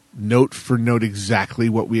 note for note, exactly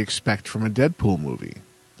what we expect from a Deadpool movie.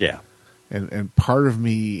 Yeah. And part of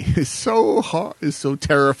me is so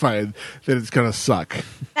terrified that it's going to suck.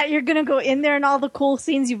 That you're going to go in there and all the cool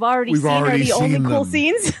scenes you've already We've seen already are the only seen cool them.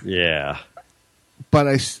 scenes. Yeah. But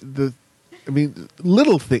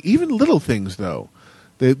little things though.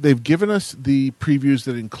 They've given us the previews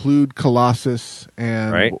that include Colossus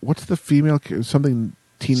and Right. what's the female teenage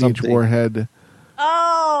Something. warhead.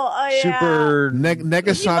 Oh yeah. Super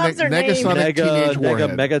Negasonic loves her name. teenage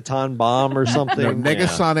warhead. megaton bomb or something. No, Yeah.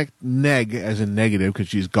 Negasonic neg as in negative because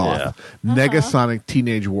she's goth. Yeah. Negasonic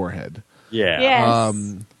teenage warhead. Yeah. Yes.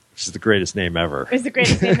 Which is the greatest name ever. It's the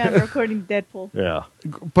greatest name ever, according to Deadpool. Yeah.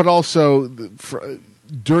 But also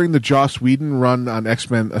during the Joss Whedon run on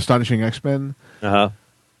X-Men, Astonishing X-Men, Uh-huh.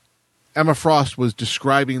 Emma Frost was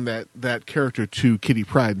describing that character to Kitty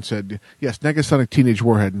Pryde and said, yes, Negasonic Teenage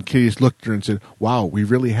Warhead. And Kitty just looked at her and said, wow, we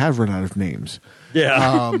really have run out of names.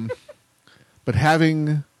 Yeah. But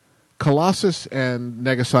having Colossus and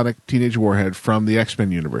Negasonic Teenage Warhead from the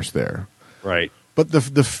X-Men universe there. right. But the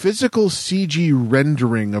physical CG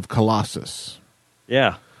rendering of Colossus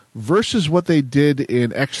Yeah. versus what they did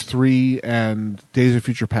in X3 and Days of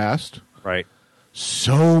Future Past, Right.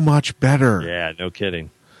 so much better. Yeah, no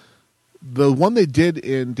kidding. The one they did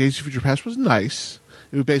in Days of Future Past was nice.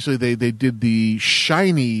 It was basically they did the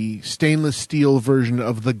shiny stainless steel version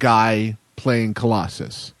of the guy playing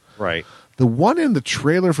Colossus. Right. The one in the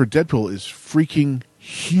trailer for Deadpool is freaking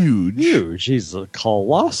huge. Huge. He's a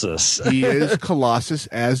colossus. He is Colossus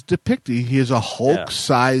as depicted. He is a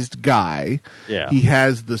Hulk-sized guy. Yeah. He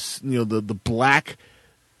has this, the black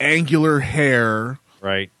angular hair.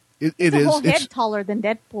 Right. It It's a is. whole head It's taller than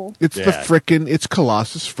Deadpool. it's the Yeah. it's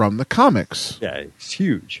Colossus from the comics. Yeah, it's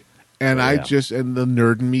huge. And Oh, yeah. and the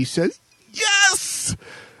nerd in me says, yes!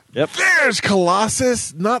 Yep. There's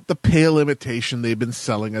Colossus! Not the pale imitation they've been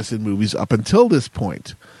selling us in movies up until this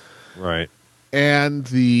point. Right. And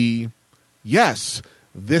yes,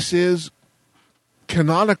 this is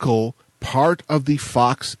canonical part of the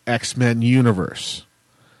Fox X-Men universe.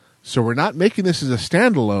 So we're not making this as a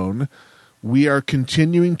standalone. We are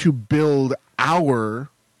continuing to build our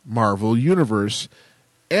Marvel universe,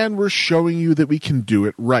 and we're showing you that we can do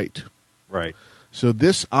it right. Right. So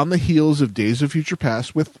this, on the heels of Days of Future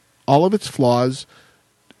Past, with all of its flaws,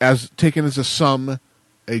 as taken as a sum,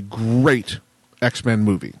 a great X-Men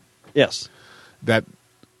movie Yes. that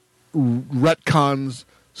retcons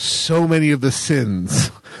so many of the sins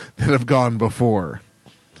that have gone before.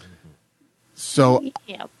 So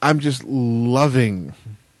Yep. I'm just loving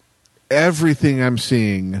everything I'm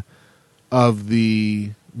seeing of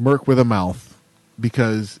the Merc with a Mouth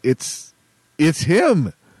because it's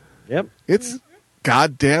him. Yep. It's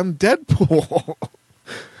goddamn Deadpool.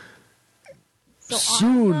 So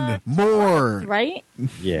Soon more. right?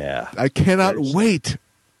 Yeah. I cannot Very soon. wait.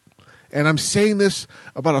 And I'm saying this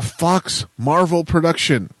about a Fox Marvel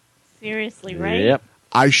production. Seriously, right? Yep.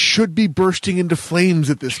 I should be bursting into flames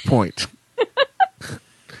at this point.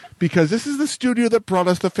 Because this is the studio that brought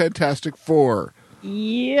us the Fantastic Four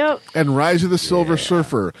Yep. and Rise of the Silver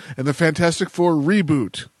Surfer and the Fantastic Four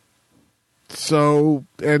reboot. So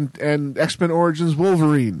and X-Men Origins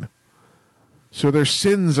Wolverine. So their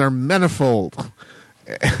sins are manifold.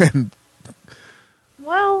 And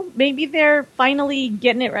Well, maybe they're finally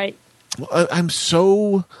getting it right. I'm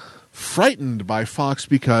so frightened by Fox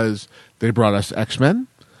because they brought us X-Men,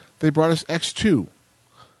 they brought us X2.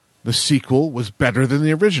 The sequel was better than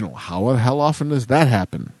the original. How the hell often does that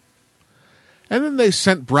happen? And then they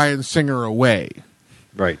sent Bryan Singer away,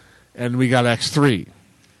 Right. and we got X3.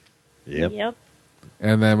 Yep.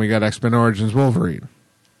 And then we got X-Men Origins Wolverine.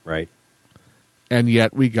 Right. And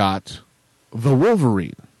yet we got the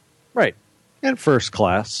Wolverine Right. And First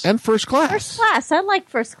Class. and First Class. First Class. I like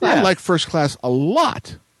First Class. I like First Class a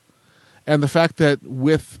lot. And the fact that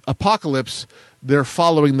with Apocalypse, they're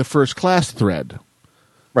following the First Class thread.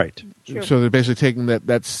 Right. True. So they're basically taking that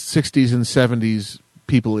 60s and 70s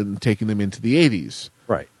people and taking them into the 80s.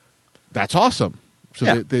 Right. That's awesome. So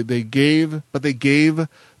Yeah. they gave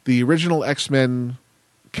the original X-Men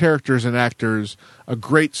characters and actors a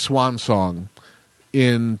great swan song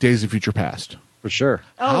in Days of Future Past. For sure.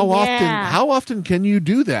 Oh, yeah. How often can you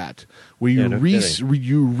do that? Where you Yeah, no kidding.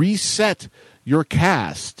 you reset your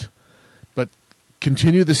cast, but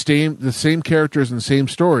continue the same characters and same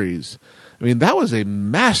stories. I mean, that was a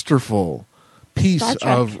masterful piece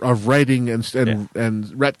Star Trek. of writing and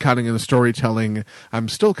retconning and storytelling. I'm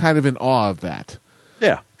still kind of in awe of that.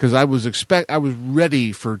 Yeah. Because I was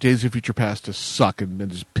ready for Days of Future Past to suck and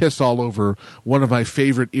just piss all over one of my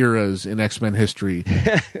favorite eras in X-Men history,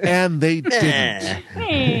 and they didn't.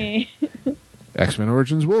 Hey. X-Men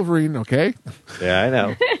Origins Wolverine, okay? Yeah, I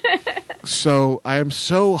know. So I am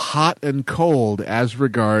so hot and cold as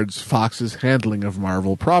regards Fox's handling of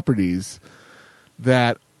Marvel properties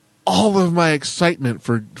that all of my excitement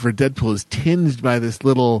for Deadpool is tinged by this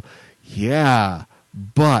little, yeah,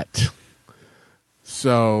 but.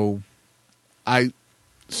 So I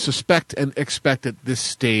suspect and expect at this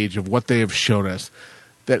stage of what they have shown us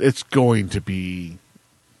that it's going to be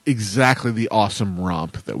exactly the awesome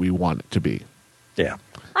romp that we want it to be. Yeah.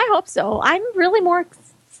 I hope so. I'm really more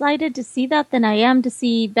excited to see that than I am to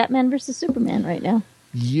see Batman versus Superman right now.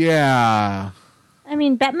 Yeah. I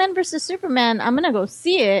mean, Batman versus Superman, I'm going to go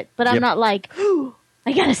see it, but I'm Yep. not like,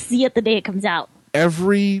 I got to see it the day it comes out.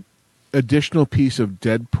 Every additional piece of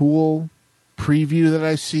Deadpool preview that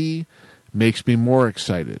I see makes me more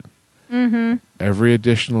excited. Mm-hmm. Every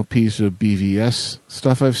additional piece of BVS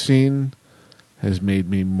stuff I've seen has made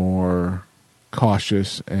me more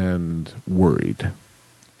cautious and worried.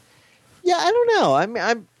 Yeah, I don't know. I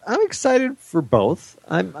mean, I'm excited for both.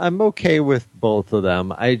 I'm okay with both of them.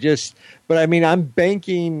 But I mean, I'm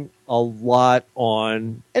banking a lot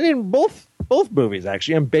on, and in both movies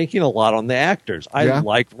actually, I'm banking a lot on the actors. I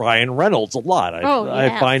like Ryan Reynolds a lot.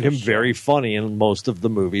 I find him very funny in most of the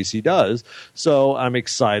movies he does. So I'm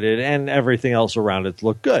excited, and everything else around it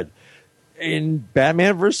look good. In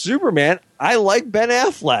Batman vs. Superman, I like Ben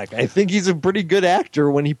Affleck. I think he's a pretty good actor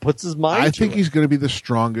when he puts his mind to it. I think he's going to be the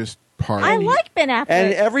strongest part. I like Ben Affleck.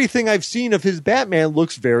 And everything I've seen of his Batman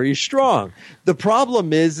looks very strong. The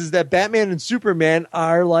problem is that Batman and Superman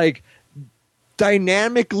are like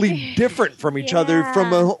dynamically different from each other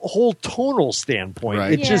from a whole tonal standpoint.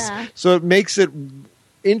 Right. So it makes it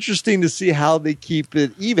interesting to see how they keep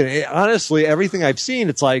it even. Honestly, everything I've seen,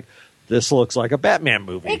 it's like, this looks like a Batman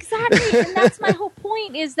movie. Exactly. And that's my whole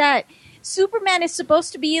point, is that Superman is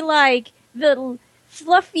supposed to be like the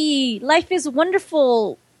fluffy, life is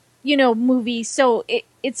wonderful, movie. So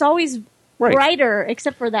it's always brighter,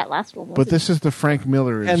 except for that last one. But this is the Frank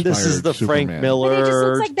Miller and this is the Superman. Frank But it just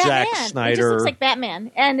Miller, looks like Batman. Jack Snyder. It just looks like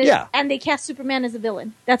Batman. And they cast Superman as a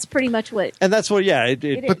villain. That's pretty much what. And that's what,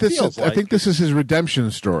 It But this feels is, I like. think this is his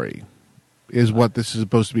redemption story, is what this is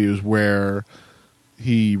supposed to be, is where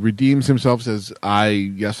he redeems himself, says,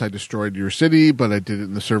 I destroyed your city, but I did it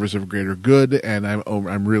in the service of greater good, and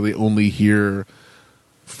I'm really only here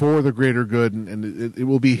for the greater good, and it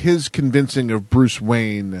will be his convincing of Bruce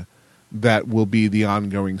Wayne that will be the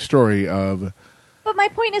ongoing story of. But my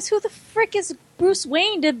point is, who the frick is Bruce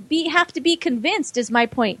Wayne to have to be convinced? Is my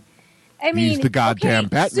point. I mean, He's the goddamn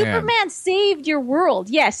Batman. Superman saved your world.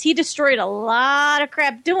 Yes, he destroyed a lot of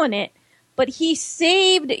crap doing it, but he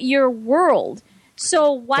saved your world.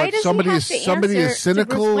 So why does somebody he have to somebody answer as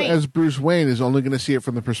cynical to Bruce Wayne? as Bruce Wayne is only going to see it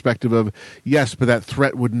from the perspective of, yes, but that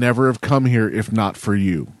threat would never have come here if not for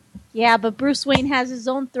you. Yeah, but Bruce Wayne has his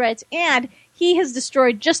own threats, and he has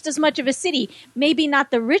destroyed just as much of a city. Really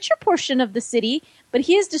not the richer portion of the city, but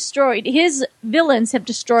he has destroyed. His villains have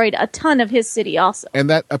destroyed a ton of his city also. And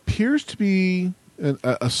that appears to be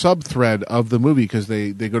a sub-thread of the movie, because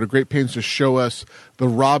they go to great pains to show us the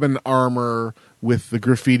Robin armor with the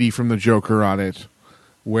graffiti from the Joker on it,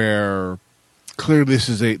 where clearly this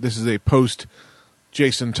is a post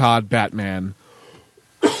Jason Todd Batman.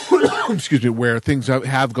 Excuse me, where things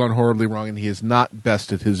have gone horribly wrong, and he has not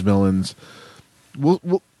bested his villains.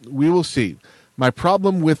 We will see. My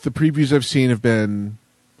problem with the previews I've seen have been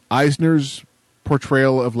Eisner's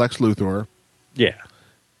portrayal of Lex Luthor. Yeah.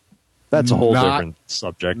 That's a whole different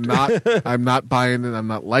subject. I'm not buying it. I'm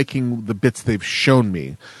not liking the bits they've shown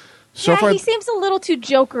me. So yeah, far, he seems a little too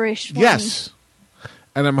Jokerish. yes.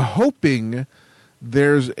 And I'm hoping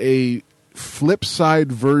there's a flip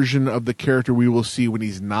side version of the character we will see when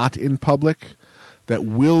he's not in public that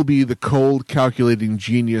will be the cold, calculating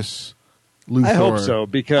genius Luthor. I hope so,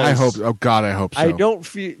 because I hope so. I don't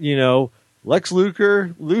feel, Lex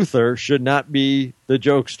Luthor should not be the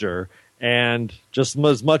jokester. And just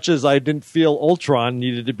as much as I didn't feel Ultron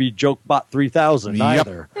needed to be Jokebot 3000 Yep.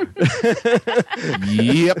 either.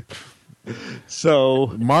 Yep.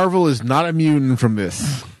 So Marvel is not immune from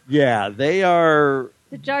this. yeah, they are.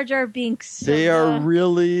 The Jar Jar Binks. They are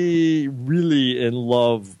really, really in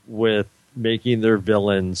love with making their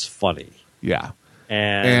villains funny. Yeah.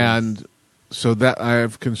 And so that I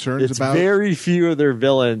have concerns it's about. very few of their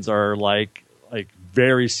villains are like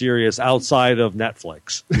very serious outside of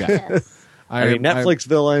Netflix. Yes. I mean, Netflix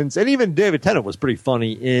villains, and even David Tennant was pretty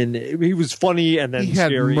funny. He was funny and then He had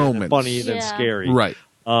scary, and then moments. funny and then Yeah. scary. Right.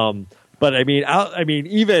 But I mean,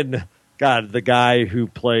 even God, the guy who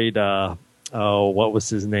played what was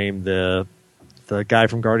his name? The guy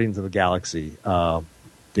from Guardians of the Galaxy, the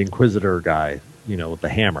Inquisitor guy, with the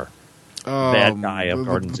hammer. Bad guy of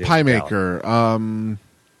Guardians the of Pie the Maker.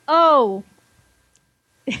 Oh.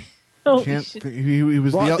 Oh, Can't shit. think- he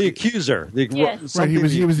was Well, the, the Accuser. Yes. right. He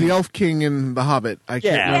was the Elf King in The Hobbit. I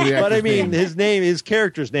can't remember the Yeah, but I actor's mean, name. his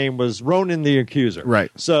character's name was Ronan the Accuser. Right.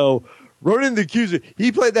 So Ronan the Accuser,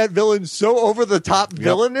 he played that villain so over the top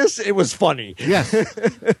villainous, it was funny. Yes,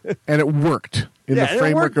 and it worked in Yeah, the and it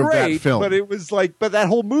framework worked of great, that film. but it was but that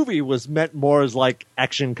whole movie was meant more as like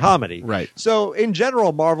action comedy. Right. So in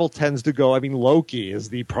general, Marvel tends to go. I mean, Loki is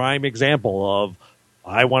the prime example of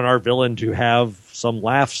I want our villain to have some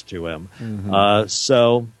laughs to him. Mm-hmm.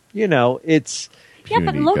 So it's. Yeah,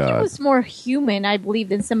 but Puny Loki God. was more human, I believe,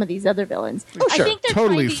 than some of these other villains. Oh, sure. I think they're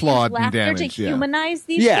Totally trying to flawed use and laughter damaged, to yeah. humanize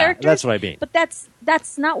these Yeah, characters. that's what I mean. But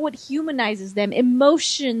that's not what humanizes them.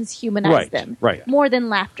 Emotions humanize Right, them right. more than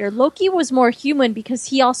laughter. Loki was more human because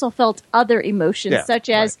he also felt other emotions, Yeah, such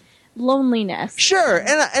as loneliness. Sure,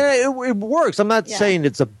 and it works. I'm not Yeah. saying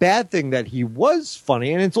it's a bad thing that he was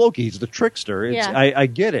funny, and it's Loki. He's the trickster. Yeah. I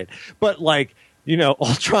get it, but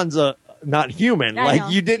Ultron's not human. I know.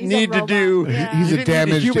 You didn't He's a need to robot. do. Yeah. He's you a didn't need to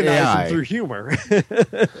damaged humanize AI. him through humor.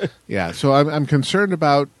 Yeah, so I'm concerned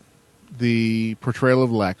about the portrayal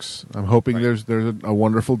of Lex. I'm hoping there's a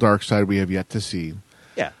wonderful dark side we have yet to see.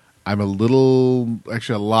 Yeah. I'm a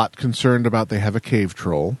lot concerned about they have a cave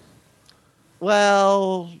troll.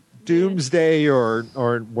 Well, Doomsday, or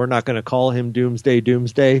we're not going to call him Doomsday.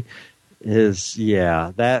 Doomsday is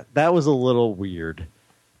that was a little weird.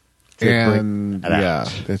 to bring And that yeah,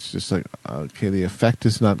 out. that's just like, okay, the effect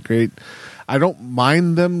is not great. I don't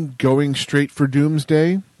mind them going straight for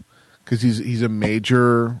Doomsday because he's a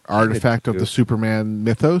major artifact of the Superman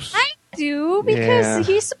mythos. I do, because Yeah.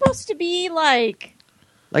 he's supposed to be like.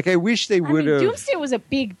 I wish they I would mean, have. Doomsday was a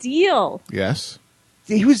big deal. Yes.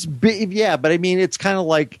 He was big, yeah, but I mean, it's kind of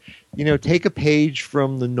like, take a page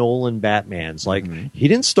from the Nolan Batmans. Like, he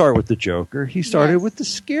didn't start with the Joker, he started Yes. with the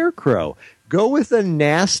Scarecrow. Go with a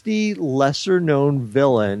nasty, lesser-known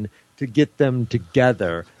villain to get them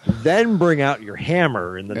together, then bring out your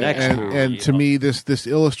hammer in the next movie. And to me, this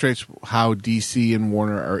illustrates how DC and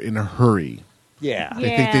Warner are in a hurry. yeah, They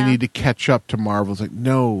think they Yeah. need to catch up to Marvel. It's like,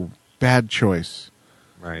 no, bad choice.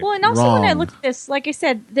 right. Well, and also when I Wrong. look at this, like I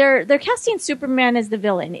said, they're casting Superman as the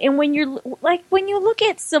villain, and when you look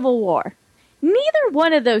at Civil War, neither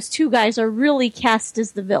one of those two guys are really cast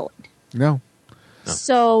as the villain. No.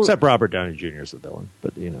 So, Except Robert Downey Jr. is the villain,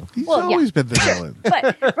 but He's Well, yeah. always been the villain.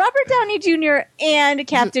 but Robert Downey Jr. and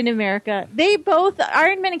Captain America, they both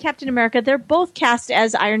Iron Man and Captain America, they're both cast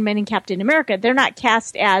as Iron Man and Captain America. They're not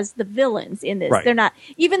cast as the villains in this. Right. They're not,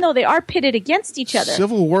 even though they are pitted against each other.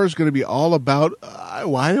 Civil War is going to be all about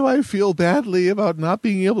why do I feel badly about not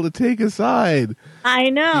being able to take a side?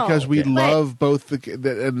 I know Because we But- love both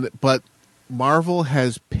but Marvel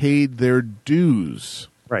has paid their dues.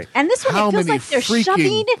 right. And this one, How it feels many like they're freaking-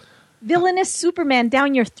 shoving villainous Superman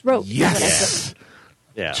down your throat. is what I feel. Yes.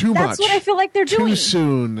 Yeah. Too That's much. what I feel like they're Too doing.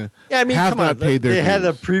 soon. Yeah, I mean, have come not on. paid their They had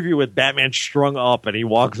a dues. preview with Batman strung up, and he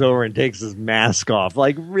walks over and takes his mask off.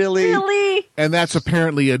 Like, really? Really? And that's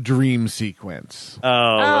apparently a dream sequence.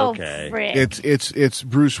 Oh, okay. frick. It's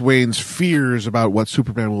Bruce Wayne's fears about what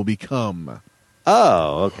Superman will become.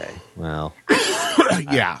 Oh, okay. Well,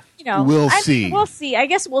 Yeah. We'll see. We'll see. I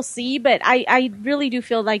guess we'll see, but I really do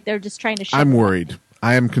feel like they're just trying to shove I'm it. worried.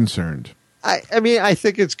 I am concerned. I mean, I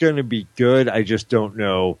think it's going to be good. I just don't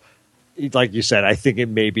know. Like you said, I think it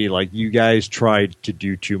may be like you guys tried to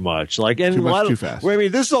do too much. Like, and Too a much, lot of- too fast. I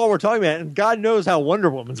mean, this is all we're talking about, and God knows how Wonder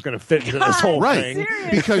Woman's going to fit into this whole Right. thing.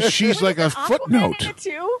 Seriously. Because she's like a Aquaman footnote. in it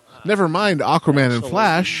too? Never mind Aquaman and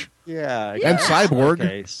Flash. Yeah, And Cyborg.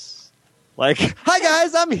 Okay. Like, hi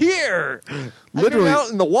guys, I'm here. Literally- I've been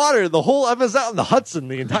out in the water. I was out in the Hudson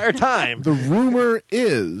the entire time. The rumor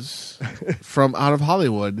is from out of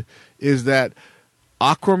Hollywood is that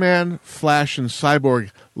Aquaman, Flash, and Cyborg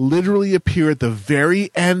literally appear at the very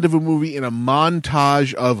end of a movie in a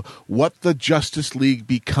montage of what the Justice League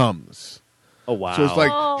becomes. Oh wow! So it's like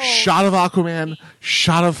Oh. shot of Aquaman,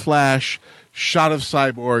 shot of Flash, shot of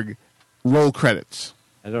Cyborg, roll credits.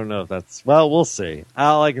 I don't know if that's we'll see.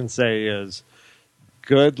 All I can say is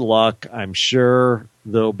good luck. I'm sure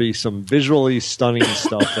there'll be some visually stunning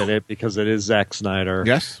stuff in it because it is Zack Snyder.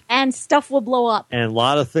 Yes? And stuff will blow up. And a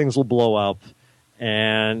lot of things will blow up.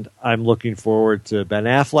 And I'm looking forward to Ben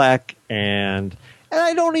Affleck. And And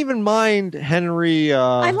I don't even mind Henry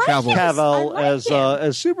I like Cavill. his- I Cavill like him.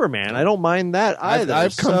 as Superman. I don't mind that either.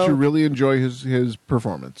 I've come So, to really enjoy his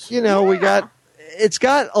performance. we got it's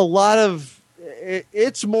got a lot of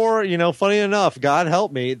it's more, funny enough, God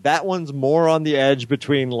help me, that one's more on the edge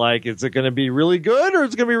between like, is it going to be really good or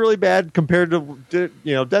is it going to be really bad compared to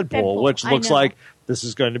Deadpool, which I looks know. like this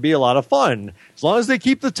is going to be a lot of fun as long as they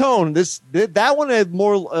keep the tone. That one had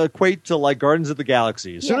more equate to like Guardians of the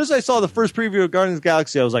Galaxy. As soon Yes. as I saw the first preview of Guardians of the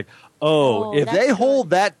Galaxy, I was like, Oh, if that's they good. hold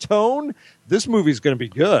that tone, this movie's going to be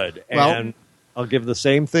good. Well- And I'll give the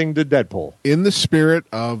same thing to Deadpool. In the spirit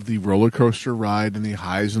of the roller coaster ride and the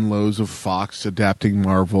highs and lows of Fox adapting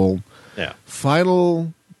Marvel, Yeah.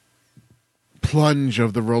 final plunge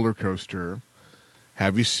of the roller coaster.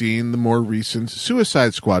 Have you seen the more recent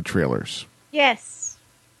Suicide Squad trailers? Yes.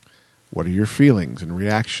 What are your feelings and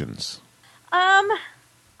reactions?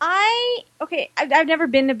 I've never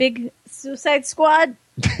been a big Suicide Squad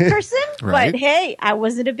person, Right. but hey, I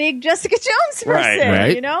wasn't a big Jessica Jones Right,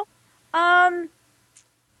 person, right.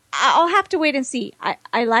 I'll have to wait and see.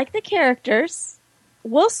 I like the characters.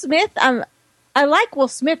 Will Smith, I like Will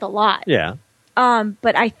Smith a lot. Yeah.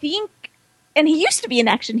 But I think, and he used to be an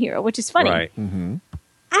action hero, which is funny. Right.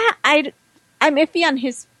 I'm iffy on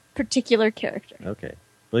his particular character. Okay.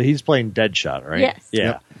 But he's playing Deadshot, right? Yes. Yeah.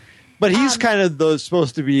 Yep. But he's kind of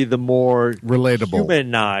supposed to be the more Relatable.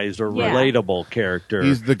 humanized or Yeah. relatable character.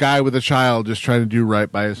 He's the guy with a child just trying to do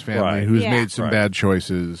right by his family Right. who's Yeah. made some Right. bad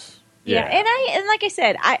choices. Yeah, Yeah. and like I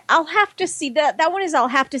said, I'll have to see that. That one is I'll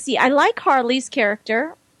have to see. I like Harley's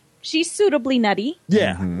character. She's suitably nutty,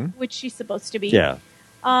 yeah. which she's supposed to be. Yeah.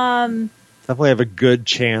 Definitely have a good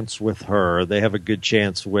chance with her. They have a good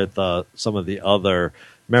chance with some of the other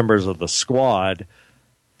members of the squad.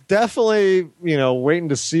 Definitely, waiting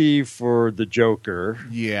to see for the Joker.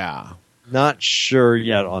 Yeah. Not sure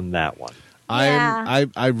yet on that one. Yeah.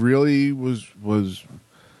 I really was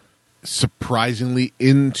surprisingly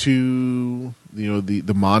into the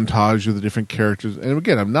montage of the different characters. And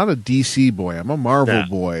again, I'm not a DC boy. I'm a Marvel Yeah.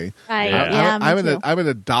 boy. Yeah, me too. I'm an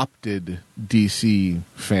adopted DC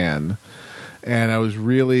fan, and I was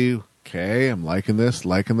really okay. I'm liking this.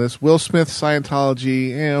 Will Smith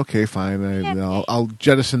Scientology. Okay, fine. I'll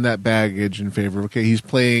jettison that baggage in favor of he's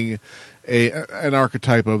playing an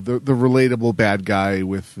archetype of the relatable bad guy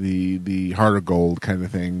with the heart of gold kind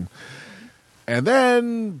of thing. And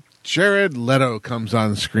then Jared Leto comes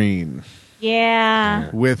on screen Yeah.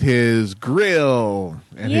 with his grill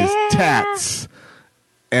and his Yeah. tats.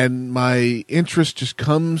 And my interest just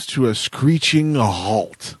comes to a screeching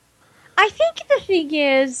halt. I think the thing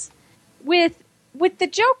is with the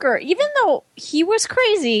Joker, even though he was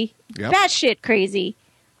crazy, Yep. batshit crazy,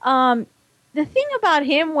 the thing about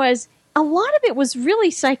him was a lot of it was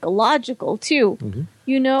really psychological too.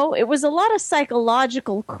 It was a lot of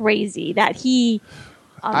psychological crazy that he.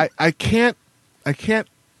 I can't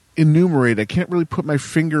enumerate. I can't really put my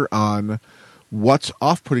finger on what's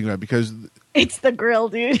off-putting about it because It's the grill,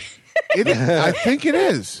 dude. I think it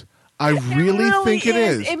is. I really think it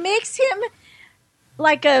is. It makes him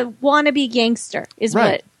like a wannabe gangster, is Right.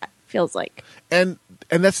 what it feels like. And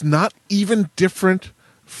that's not even different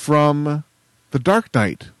from the Dark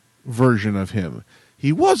Knight version of him.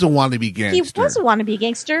 He was a wannabe gangster. He was a wannabe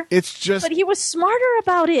gangster, It's just but he was smarter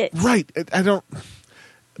about it. right. I don't.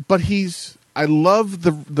 But I love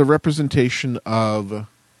the representation of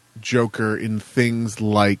Joker in things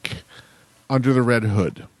like Under the Red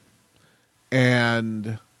Hood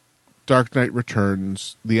and Dark Knight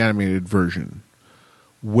Returns, the animated version,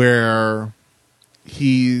 where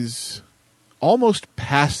he's almost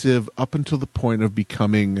passive up until the point of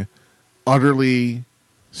becoming utterly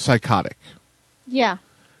psychotic. Yeah.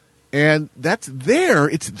 And that's there.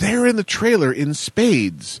 It's there in the trailer in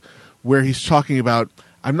spades, where he's talking about,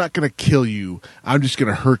 I'm not going to kill you. I'm just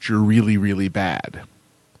going to hurt you really, really bad.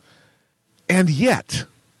 And yet,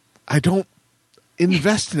 I don't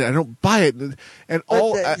invest in it. I don't buy it. And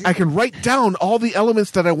I can write down all the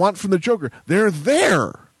elements that I want from the Joker. They're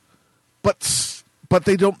there. But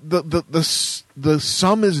they don't. The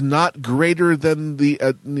sum is not greater than the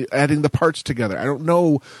adding the parts together. I don't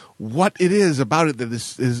know what it is about it that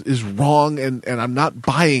is wrong, and I'm not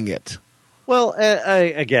buying it. Well,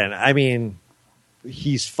 I mean,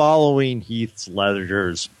 he's following Heath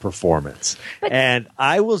Ledger's performance, and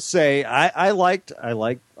I will say I liked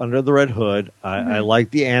Under the Red Hood. I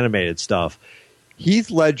liked the animated stuff.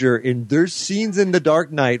 Heath Ledger, there's scenes in The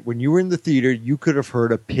Dark Knight when you were in the theater, you could have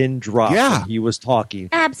heard a pin drop Yeah. when he was talking.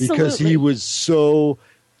 Absolutely. Because he was so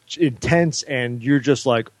intense, and you're just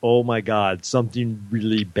like, oh my God, something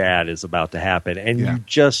really bad is about to happen. And Yeah. you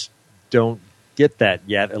just don't get that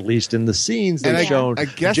yet, at least in the scenes And they've shown I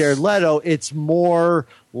guess- Jared Leto. It's more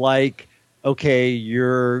like, okay,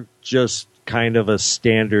 you're just kind of a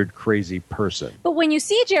standard crazy person. But when you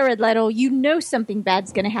see Jared Leto, you know something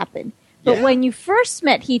bad's going to happen. But Yeah. when you first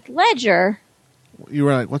met Heath Ledger, You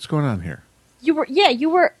were like, what's going on here? you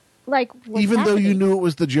were like, what's Even though you happening? knew it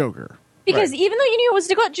was the Joker. Because Right. even though you knew it was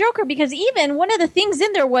the Joker, because even one of the things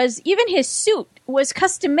in there was even his suit was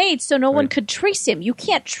custom made so no one could trace him. You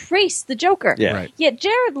can't trace the Joker. Yeah. Right. Yet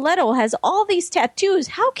Jared Leto has all these tattoos.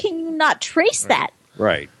 How can you not trace that?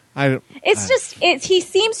 Right. I don't. It's just he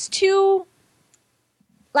seems too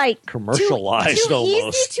like Commercialized too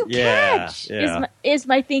almost. easy to Yeah, catch. yeah. Is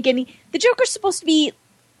my thinking. The Joker's supposed to be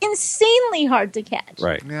insanely hard to catch.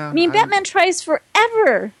 Right. Yeah, I mean, Batman tries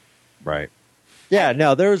forever. Right. Yeah.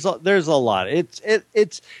 No. There's a lot.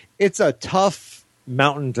 It's a tough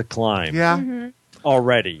mountain to climb. Yeah. Mm-hmm.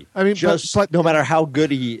 Already. I mean, just but no matter how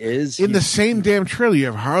good he is, In the he's- same damn trailer, you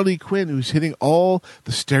have Harley Quinn who's hitting all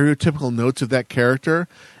the stereotypical notes of that character,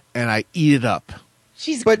 and I eat it up.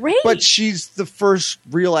 She's but great. but she's the first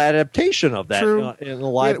real adaptation of that True. in a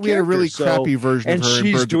live. We had a really character, crappy version of and her in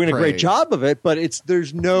she's Birds of doing a Prey. great job of it. But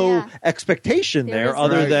there's no Yeah. expectation There there is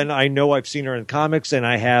other Right. than I know I've seen her in comics and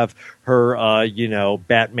I have her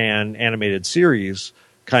Batman animated series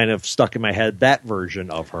kind of stuck in my head, that version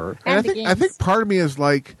of her. And And the I think games. part of me is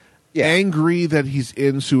like angry that he's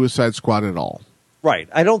in Suicide Squad at all. Right.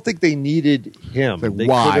 I don't think they needed him. Like, they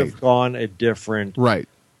why? could have gone a different Right.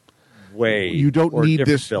 way. You don't or a need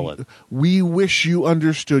different this. villain. We wish you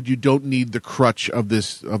understood. You don't need the crutch of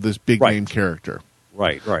this big Right. name character.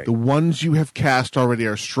 Right. Right. The ones you have cast already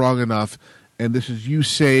are strong enough, and this is you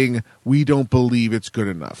saying we don't believe it's good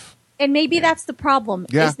enough. And maybe that's the problem.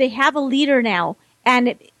 Yeah. Is they have a leader now,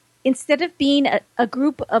 and instead of being a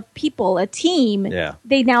group of people, a team, Yeah.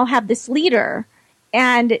 they now have this leader,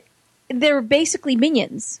 and they're basically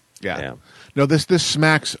minions. Yeah. No, this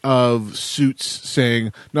smacks of Suits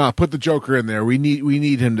saying, "No, put the Joker in there. We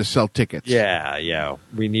need him to sell tickets." Yeah. Yeah.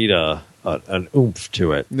 We need an oomph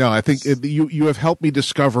to it. No, I think you have helped me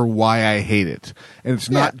discover why I hate it, and it's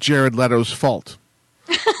not Jared Leto's fault.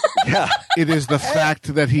 Yeah. It is the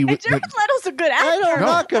fact that he. And Jared Leto's a good actor. I don't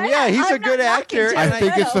knock him. Yeah, he's a I'm good not actor. knocking I Jared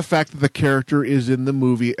think it's Leto. the fact that the character is in the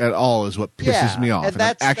movie at all is what pisses Yeah, me off. and And I'm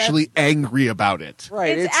that's- actually angry about it.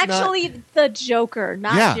 Right. It's actually the Joker,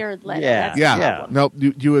 not Yeah. Jared Leto. Yeah. That's the Yeah. problem. No,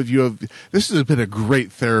 you have. This has been a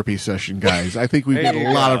great therapy session, guys. I think we've There made you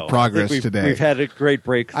a lot go. of progress I think today. We've had a great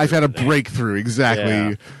break. I've had a breakthrough.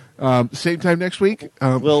 Exactly. Same time next week.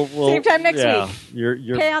 We'll Same time next yeah, week.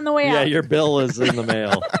 Your Pay on the way yeah, out. your bill is in the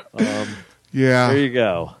mail. yeah. There you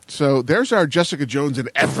go. So there's our Jessica Jones and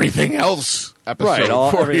everything else episode.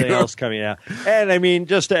 Right, for everything you. else coming out. And I mean,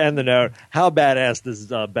 just to end the note, how badass does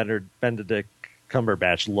Benedict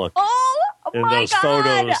Cumberbatch look? Oh In my those God!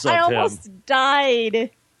 photos of I him. almost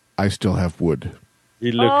died. I still have wood.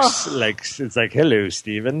 He looks like it's like, hello,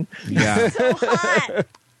 Stephen. Yeah. So hot.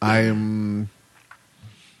 I am.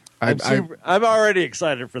 I'm already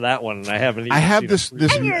excited for that one, and I haven't. Even I have seen this. a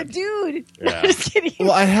This. And you're a dude. Yeah. I'm just kidding.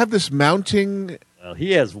 Well, I have this mounting. Well,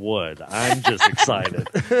 he has wood. I'm just excited.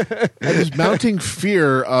 I have this mounting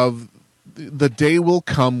fear of the day will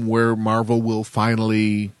come where Marvel will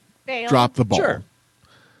finally Fail. drop the ball. Sure.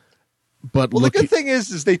 But Well, look, the good thing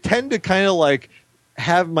is they tend to kind of like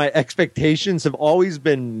have my expectations have always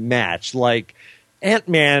been matched. Like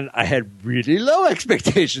Ant-Man, I had really low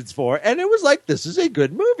expectations for, and it was like, this is a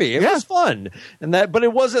good movie. It Yeah. was fun, but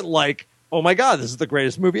it wasn't like, oh my god, this is the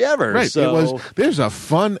greatest movie ever. right? So, It was. There's a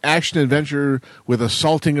fun action adventure with a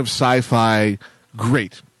salting of sci-fi.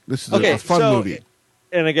 Great. This is a fun so- movie.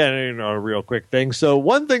 And again, a real quick thing. So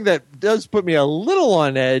one thing that does put me a little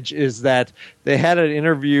on edge is that they had an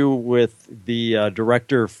interview with the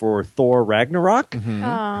director for Thor Ragnarok,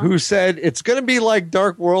 Mm-hmm. who said it's going to be like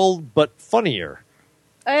Dark World but funnier.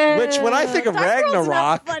 Which, when I think of Dark World's not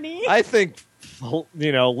Ragnarok, funny. I think,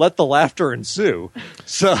 let the laughter ensue.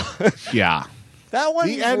 So Yeah. that one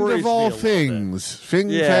The end worries of me all a little bit. things. Fing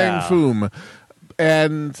Yeah. fang foom.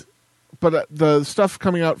 But the stuff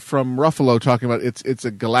coming out from Ruffalo talking about it's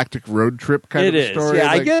a galactic road trip kind It of is. story.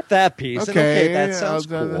 Yeah, I like, get that piece. Okay, And that sounds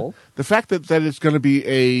the cool. fact that it's going to be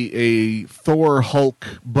a Thor Hulk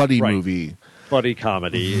buddy Right. movie, Buddy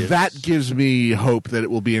comedy. that gives me hope that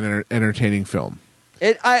it will be an entertaining film.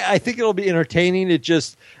 I think it'll be entertaining.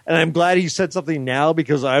 And I'm glad he said something now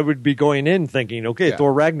because I would be going in thinking, okay, Yeah.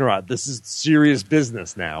 Thor Ragnarok, this is serious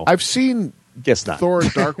business now. I've seen Guess not. Thor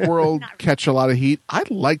Dark World catch a lot of heat. I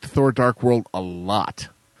liked Thor Dark World a lot.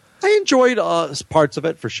 I enjoyed parts of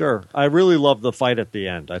it for sure. I really loved the fight at the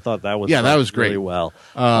end. I thought that was that was great. Really well.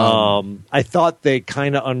 I thought they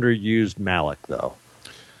kind of underused Malik though.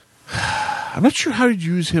 I'm not sure how to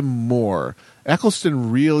use him more.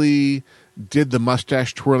 Eccleston really did the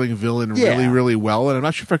mustache twirling villain really, really well, and I'm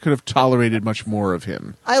not sure if I could have tolerated much more of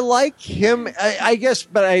him. I like him, I guess,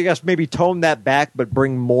 but I guess maybe tone that back, but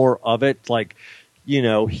bring more of it. Like,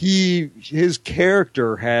 his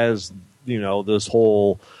character has, this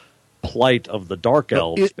whole plight of the Dark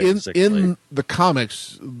Elves, basically. In the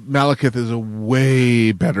comics, Malekith is a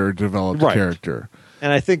way better developed character.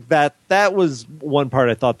 And I think that was one part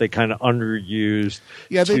I thought they kind of underused.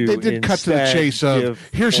 Yeah, they did cut to the chase of,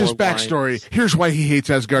 here's his backstory, here's why he hates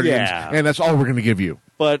Asgardians, and that's all we're going to give you.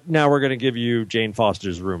 But now we're going to give you Jane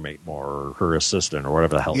Foster's roommate more, or her assistant, or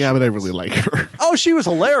whatever the hell. Yeah, but I really like her. Oh, she was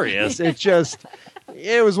hilarious.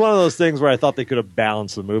 It was one of those things where I thought they could have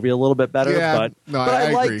balanced the movie a little bit better. Yeah, but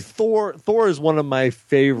I like agree. Thor. Thor is one of my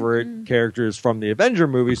favorite characters from the Avenger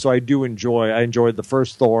movie, so I enjoyed the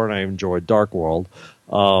first Thor, and I enjoyed Dark World.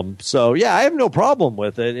 So yeah, I have no problem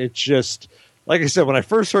with it. It's just, like I said, when I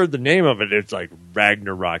first heard the name of it, it's like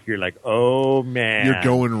Ragnarok. You're like, oh man, you're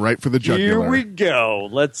going right for the jugular. Here we go.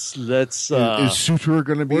 Let's. Is Sutur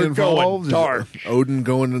going to be involved? Going dark. Is Odin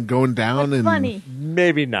going down? And funny.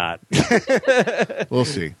 Maybe not. We'll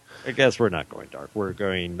see. I guess we're not going dark. We're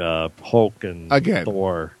going Hulk and again,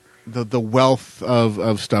 Thor. The wealth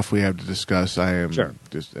of stuff we have to discuss. And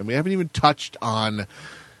we haven't even touched on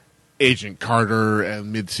Agent Carter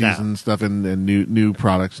and mid-season stuff and new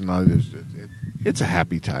products and all. It's a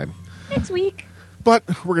happy time. Next week. But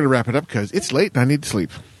we're going to wrap it up because it's late and I need to sleep.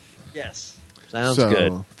 Yes. Sounds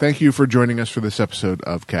good. Thank you for joining us for this episode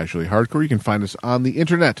of Casually Hardcore. You can find us on the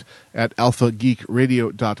internet at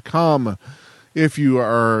alphageekradio.com. If you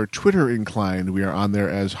are Twitter inclined, we are on there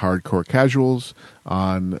as Hardcore Casuals.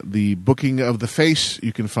 On the booking of the face,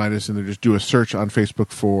 you can find us in there. Just do a search on Facebook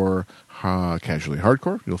for Casually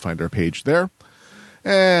Hardcore. You'll find our page there.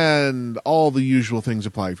 And all the usual things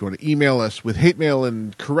apply. If you want to email us with hate mail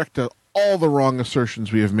and correct all the wrong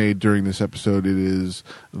assertions we have made during this episode, it is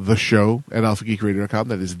the show at alphageekradio.com.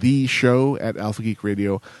 That is the show at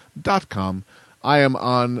alphageekradio.com. I am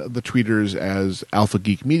on the tweeters as Alpha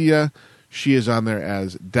Geek Media. She is on there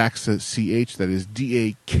as Daxa CH. That is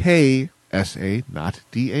DAKSA, not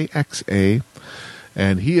DAXA.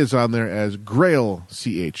 And he is on there as Grail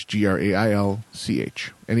CH, Grail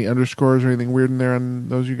CH. Any underscores or anything weird in there on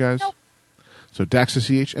those, you guys? Nope. So Daxa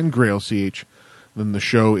CH and Grail CH. Then the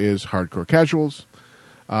show is Hardcore Casuals.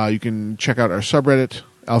 You can check out our subreddit,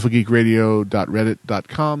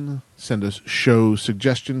 alphageekradio.reddit.com. Send us show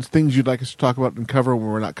suggestions, things you'd like us to talk about and cover when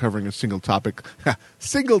we're not covering a single topic.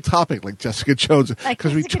 Single topic, like Jessica Jones,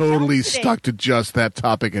 because we totally stuck to just that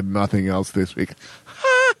topic and nothing else this week.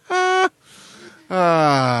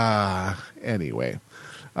 Anyway.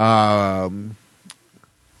 God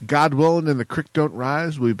willing and the creek don't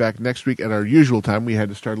rise. We'll be back next week at our usual time. We had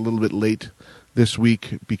to start a little bit late this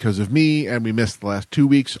week because of me, and we missed the last 2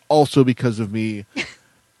 weeks also because of me.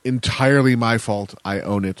 Entirely my fault. I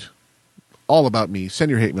own it. All about me. Send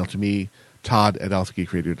your hate mail to me, Todd at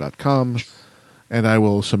alphageekradio.com, and I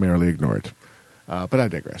will summarily ignore it. But I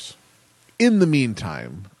digress. In the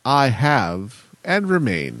meantime, I have and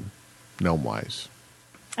remain Gnomewise.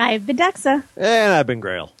 I've been Daxa. And I've been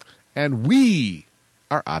Grail. And we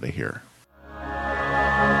are out of here.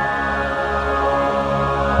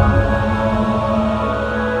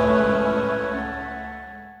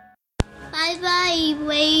 Bye-bye,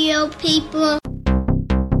 radio people.